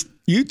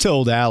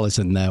told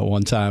Allison that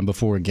one time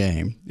before a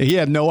game. He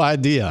had no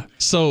idea.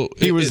 So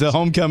he was the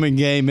homecoming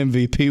game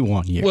MVP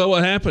one year. Well,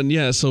 what happened?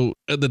 Yeah. So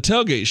at the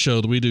tailgate show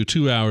that we do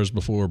 2 hours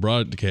before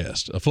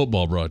a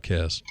football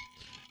broadcast,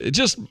 it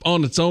just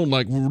on its own,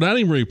 like we're not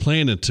even really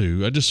planning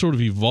to. I just sort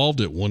of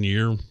evolved it one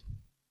year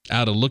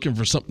out of looking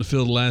for something to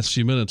fill the last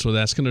few minutes with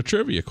asking a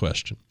trivia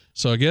question.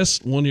 So I guess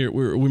one year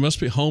we must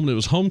be home, and it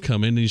was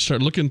homecoming, and you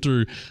start looking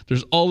through,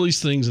 there's all these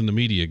things in the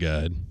media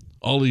guide,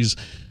 all these,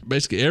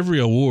 basically every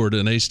award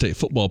an A-State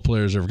football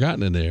player has ever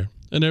gotten in there.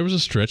 And there was a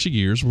stretch of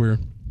years where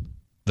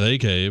they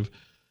gave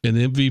an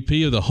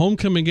MVP of the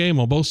homecoming game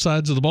on both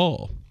sides of the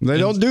ball. They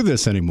don't do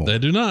this anymore. They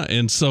do not.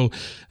 And so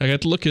I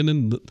got to look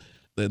in the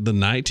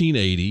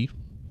 1980,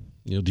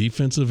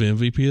 defensive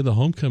MVP of the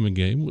homecoming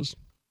game was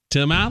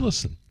Tim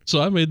Allison.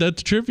 So I made that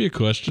the trivia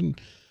question.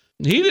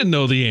 He didn't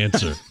know the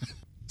answer.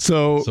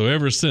 So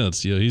ever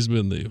since, he's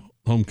been the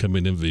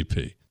homecoming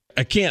MVP.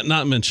 I can't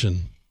not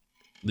mention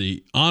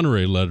the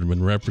honorary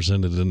letterman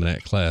represented in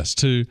that class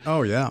too.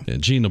 Oh yeah,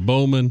 and Gina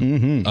Bowman.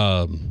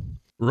 Mm-hmm.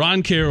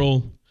 Ron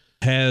Carroll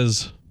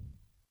has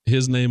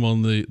his name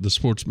on the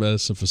sports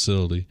medicine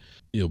facility.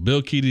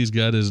 Bill Keaty's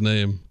got his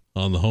name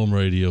on the home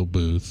radio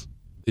booth.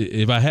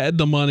 If I had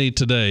the money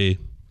today,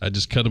 I'd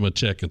just cut him a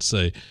check and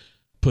say,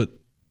 put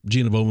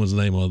Gina Bowman's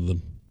name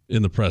on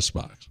in the press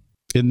box.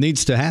 It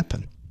needs to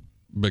happen.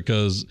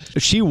 Because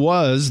she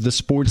was the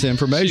sports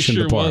information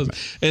department,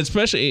 was. And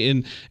especially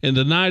in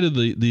the night of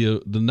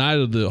the night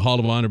of the Hall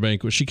of Honor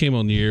banquet, she came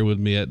on the air with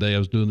me that day. I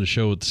was doing the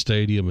show at the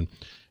stadium, and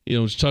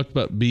she talked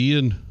about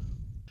being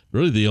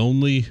really the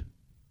only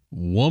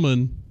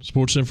woman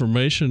sports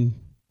information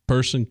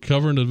person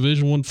covering a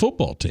Division I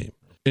football team,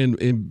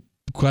 and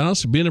quite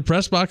honestly, being in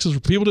press boxes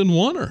where people didn't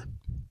want her.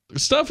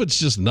 Stuff it's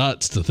just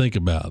nuts to think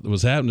about that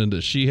was happening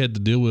that she had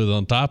to deal with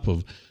on top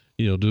of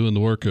doing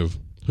the work of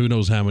who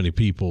knows how many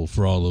people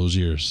for all those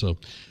years. So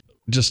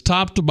just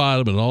top to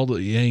bottom and all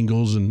the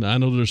angles. And I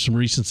know there's some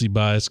recency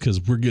bias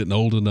because we're getting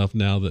old enough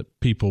now that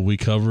people we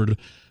covered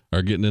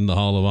are getting in the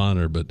Hall of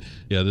Honor. But,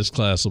 yeah, this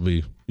class will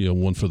be,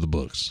 one for the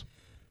books.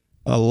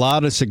 A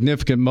lot of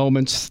significant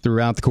moments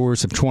throughout the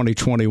course of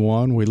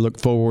 2021. We look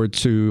forward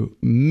to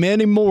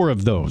many more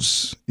of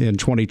those in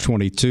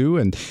 2022.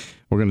 And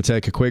we're going to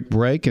take a quick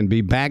break and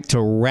be back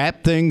to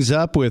wrap things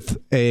up with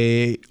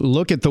a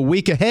look at the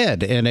week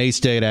ahead in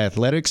A-State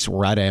athletics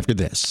right after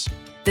this.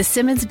 The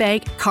Simmons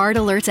Bank Card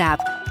Alerts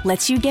app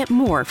lets you get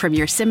more from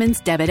your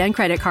Simmons debit and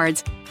credit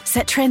cards.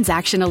 Set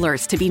transaction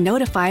alerts to be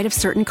notified of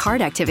certain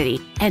card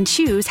activity and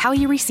choose how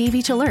you receive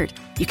each alert.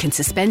 You can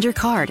suspend your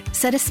card,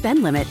 set a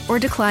spend limit, or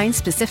decline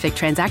specific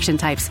transaction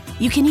types.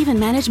 You can even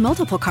manage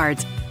multiple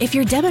cards. If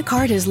your debit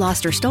card is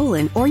lost or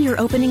stolen, or you're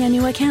opening a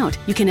new account,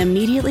 you can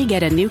immediately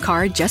get a new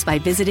card just by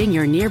visiting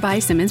your nearby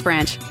Simmons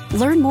branch.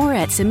 Learn more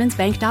at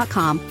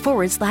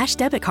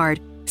simmonsbank.com/debit card.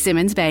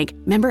 Simmons Bank,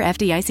 member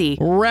FDIC.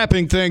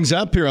 Wrapping things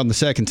up here on the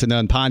Second to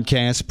None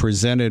podcast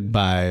presented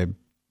by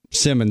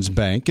Simmons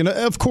Bank. And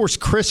of course,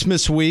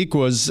 Christmas week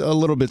was a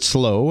little bit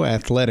slow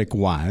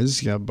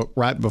athletic-wise. But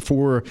right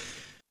before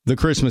the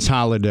Christmas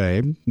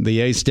holiday,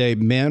 the A-State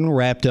men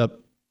wrapped up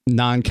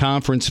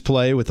non-conference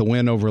play with a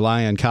win over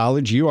Lyon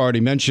College. You already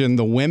mentioned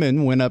the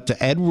women went up to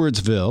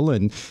Edwardsville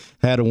and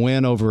had a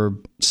win over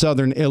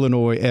Southern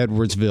Illinois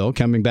Edwardsville,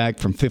 coming back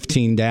from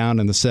 15 down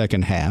in the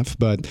second half.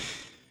 But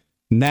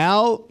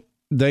now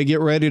they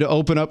get ready to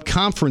open up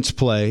conference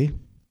play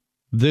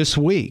this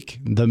week.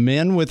 The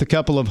men with a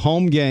couple of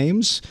home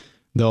games.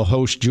 They'll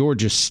host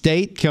Georgia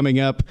State coming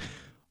up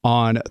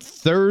on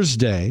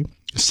Thursday.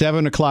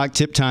 7 o'clock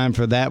tip time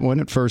for that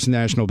one at First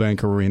National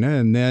Bank Arena.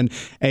 And then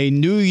a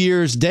New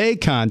Year's Day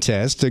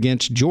contest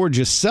against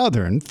Georgia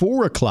Southern,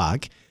 4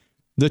 o'clock,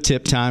 the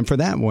tip time for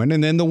that one.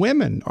 And then the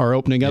women are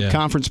opening up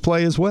conference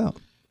play as well.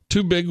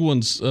 Two big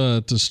ones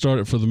to start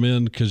it for the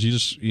men because you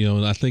just,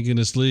 I think in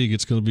this league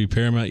it's going to be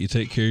paramount. You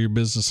take care of your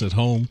business at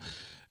home.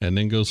 and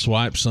then go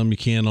swipe some you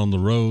can on the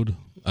road.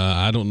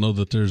 I don't know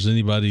that there's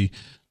anybody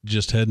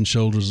just head and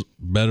shoulders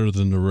better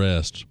than the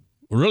rest.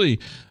 Really,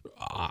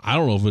 I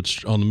don't know if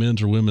it's on the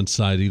men's or women's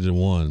side, either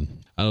one.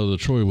 I know the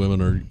Troy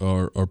women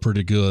are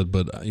pretty good,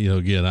 but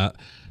again,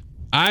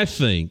 I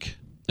think,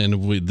 and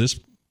if this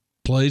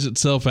plays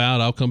itself out,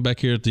 I'll come back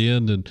here at the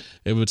end, and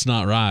if it's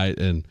not right,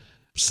 and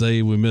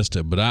say we missed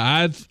it. But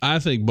I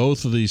think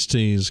both of these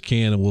teams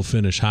can and will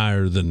finish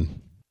higher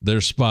than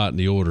their spot in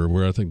the order,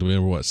 where I think the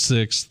men were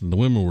 6th and the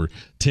women were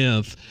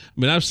 10th. I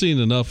mean, I've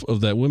seen enough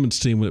of that women's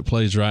team when it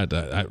plays right.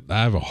 I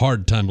have a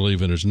hard time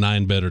believing there's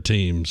 9 better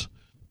teams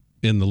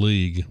in the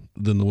league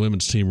than the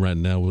women's team right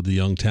now, with the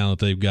young talent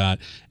they've got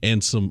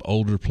and some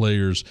older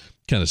players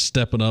kind of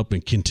stepping up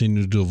and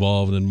continue to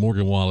evolve. And then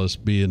Morgan Wallace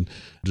being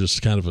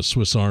just kind of a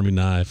Swiss Army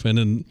knife. And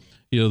then,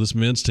 this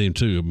men's team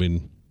too. I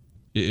mean,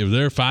 if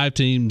there are 5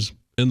 teams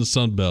in the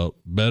Sun Belt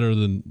better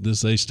than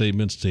this A-State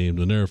men's team,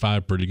 then there are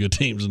 5 pretty good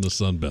teams in the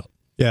Sun Belt.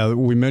 Yeah,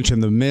 we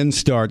mentioned the men's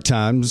start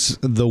times.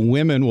 The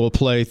women will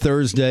play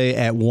Thursday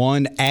at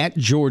 1 at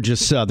Georgia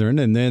Southern,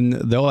 and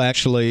then they'll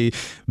actually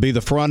be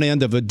the front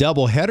end of a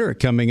doubleheader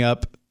coming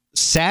up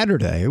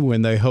Saturday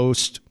when they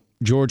host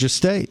Georgia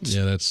State.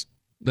 Yeah, that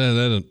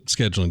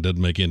scheduling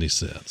doesn't make any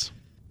sense.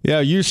 Yeah,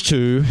 used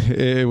to.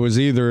 It was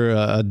either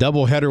a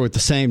doubleheader with the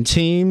same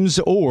teams,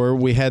 or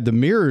we had the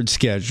mirrored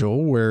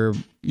schedule where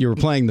you were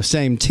playing the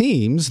same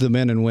teams, the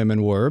men and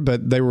women were,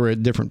 but they were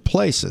at different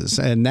places.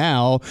 And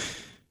now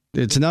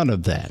it's none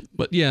of that.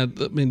 But yeah,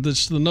 I mean,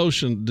 this the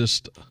notion.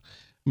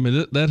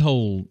 That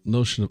whole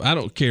notion of, I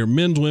don't care,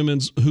 men's,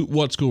 women's,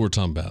 what school we're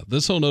talking about.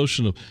 This whole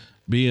notion of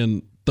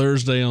being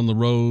Thursday on the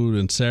road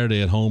and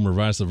Saturday at home, or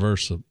vice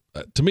versa.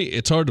 To me,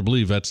 it's hard to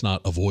believe that's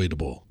not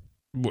avoidable.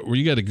 Where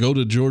you got to go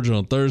to Georgia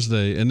on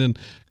Thursday and then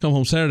come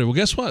home Saturday. Well,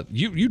 guess what?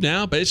 You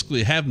now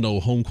basically have no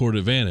home court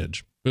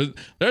advantage. But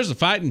there's a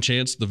fighting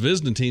chance the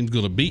visiting team's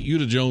going to beat you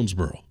to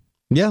Jonesboro.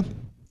 Yeah.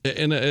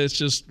 And it's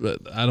just,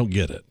 I don't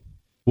get it.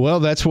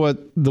 Well, that's what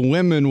the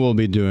women will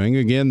be doing.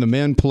 Again, the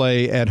men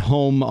play at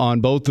home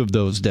on both of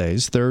those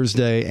days,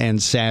 Thursday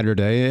and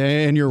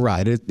Saturday. And you're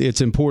right.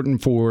 It's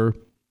important for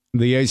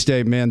the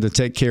A-State men to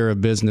take care of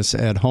business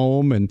at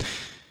home. And,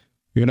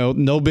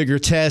 no bigger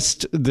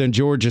test than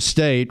Georgia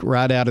State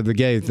right out of the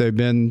gate. They've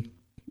been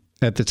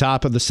at the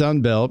top of the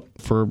Sun Belt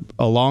for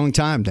a long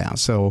time now.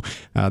 So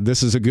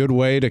this is a good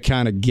way to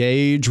kind of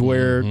gauge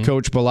where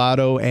Coach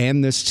Bellotto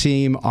and this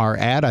team are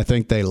at. I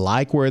think they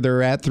like where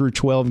they're at through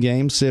 12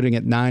 games, sitting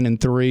at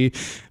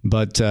 9-3,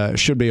 but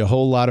should be a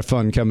whole lot of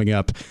fun coming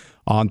up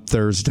on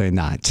Thursday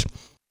night.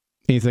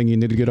 Anything you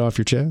need to get off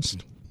your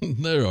chest?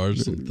 There are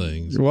some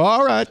things. Well,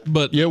 all right.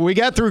 But yeah, we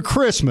got through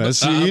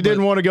Christmas. You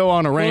didn't want to go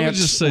on a rant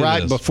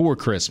right before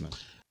Christmas.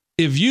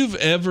 If you've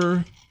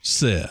ever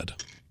said,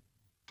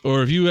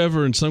 or if you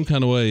ever in some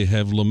kind of way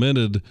have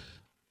lamented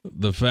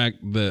the fact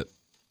that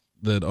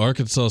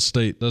Arkansas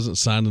State doesn't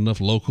sign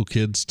enough local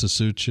kids to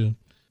suit you,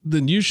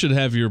 then you should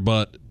have your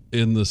butt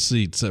in the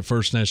seats at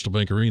First National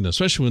Bank Arena,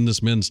 especially when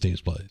this men's team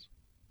plays.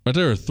 Right,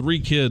 there are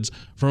 3 kids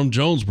from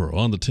Jonesboro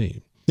on the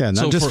team. Yeah,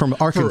 not just from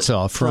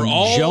Arkansas, from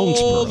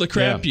Jonesboro. All the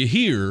crap you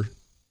hear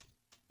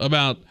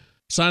about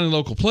signing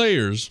local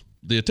players,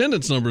 the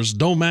attendance numbers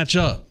don't match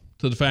up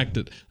to the fact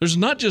that there's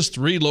not just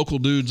 3 local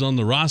dudes on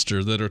the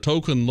roster that are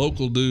token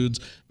local dudes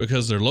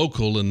because they're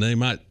local and they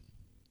might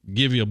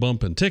give you a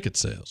bump in ticket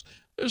sales.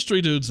 There's 3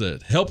 dudes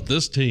that helped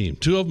this team.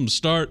 2 of them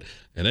start,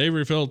 and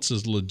Avery Phelps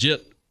is a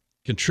legit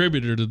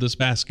contributor to this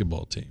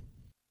basketball team.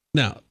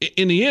 Now,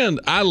 in the end,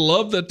 I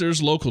love that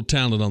there's local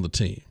talent on the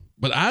team.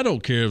 But I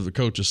don't care if the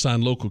coaches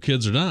sign local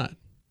kids or not.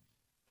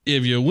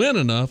 If you win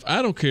enough,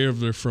 I don't care if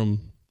they're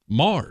from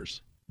Mars.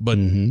 But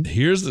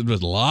there's a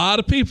lot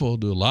of people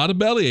do a lot of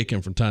belly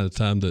aching from time to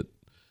time that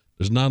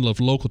there's not enough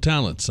local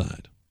talent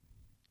signed.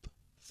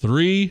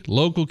 3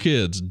 local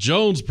kids,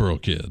 Jonesboro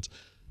kids,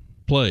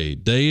 play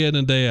day in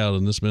and day out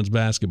in this men's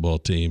basketball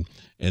team,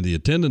 and the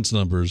attendance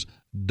numbers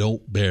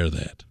don't bear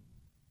that.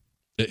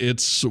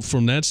 It's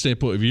from that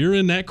standpoint, if you're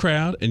in that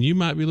crowd, and you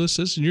might be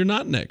listening, and you're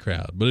not in that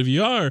crowd, but if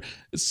you are,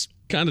 it's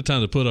kind of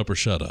time to put up or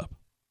shut up.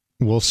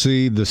 We'll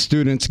see the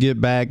students get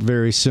back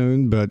very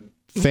soon, but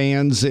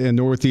fans in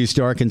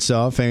Northeast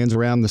Arkansas, fans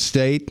around the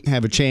state,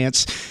 have a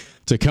chance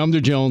to come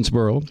to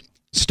Jonesboro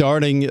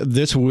starting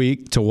this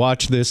week to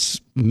watch this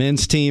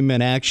men's team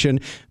in action.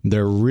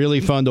 They're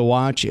really fun to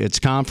watch. It's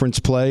conference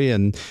play,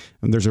 and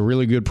there's a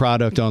really good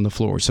product on the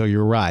floor. So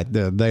you're right.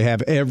 They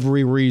have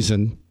every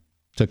reason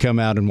to come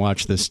out and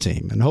watch this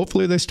team, and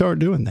hopefully they start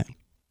doing that.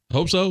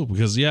 Hope so,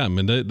 because I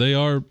mean they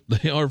are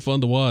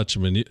fun to watch. I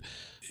mean,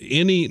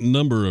 any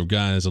number of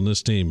guys on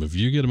this team, if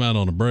you get them out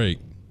on a break,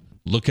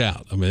 look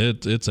out. I mean,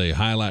 it's a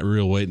highlight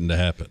reel waiting to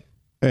happen.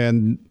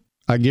 And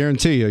I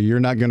guarantee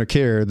you're not going to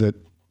care that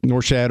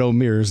Norshad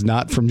Omier is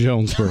not from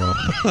Jonesboro.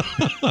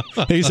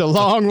 He's a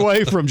long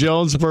way from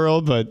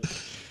Jonesboro, but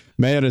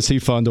man, is he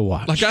fun to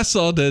watch. Like I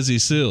saw Desi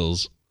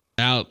Sills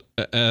out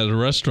at a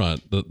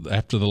restaurant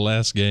after the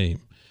last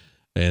game.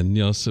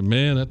 And, said,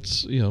 man,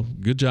 that's,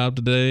 good job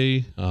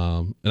today.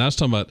 And I was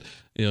talking about,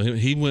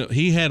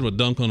 He had a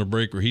dunk on a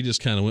break where he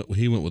just kind of went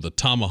with a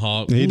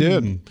tomahawk. He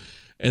did.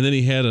 And then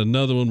he had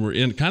another one where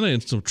in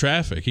some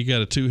traffic. He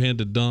got a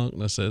two-handed dunk,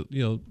 and I said,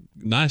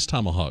 nice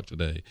tomahawk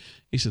today.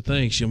 He said,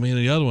 thanks.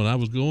 The other one I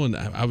was going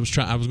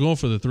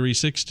for the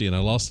 360, and I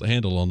lost the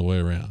handle on the way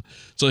around.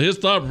 So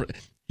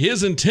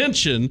his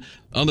intention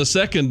on the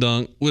second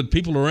dunk with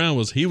people around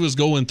was he was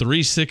going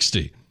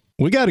 360.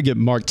 We got to get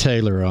Mark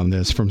Taylor on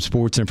this from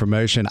Sports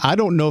Information. I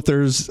don't know if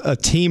there's a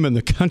team in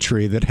the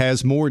country that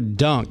has more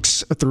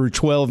dunks through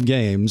 12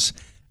 games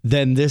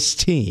than this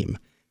team,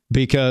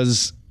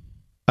 because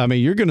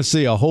you're going to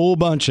see a whole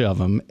bunch of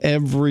them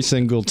every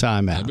single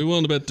time out. I'd be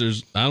willing to bet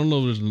there's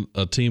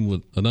another team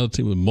with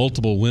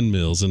multiple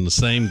windmills in the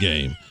same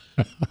game.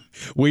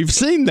 We've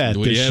seen that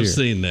this year. We have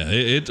seen that.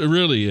 It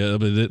really,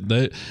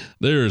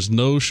 there is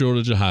no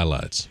shortage of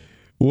highlights.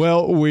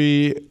 Well,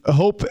 we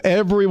hope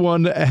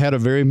everyone had a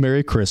very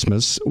Merry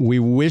Christmas. We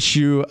wish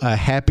you a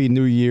Happy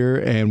New Year,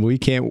 and we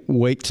can't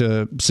wait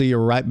to see you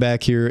right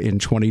back here in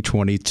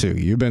 2022.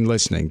 You've been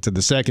listening to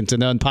the Second to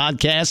None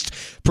podcast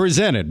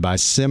presented by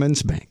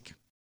Simmons Bank.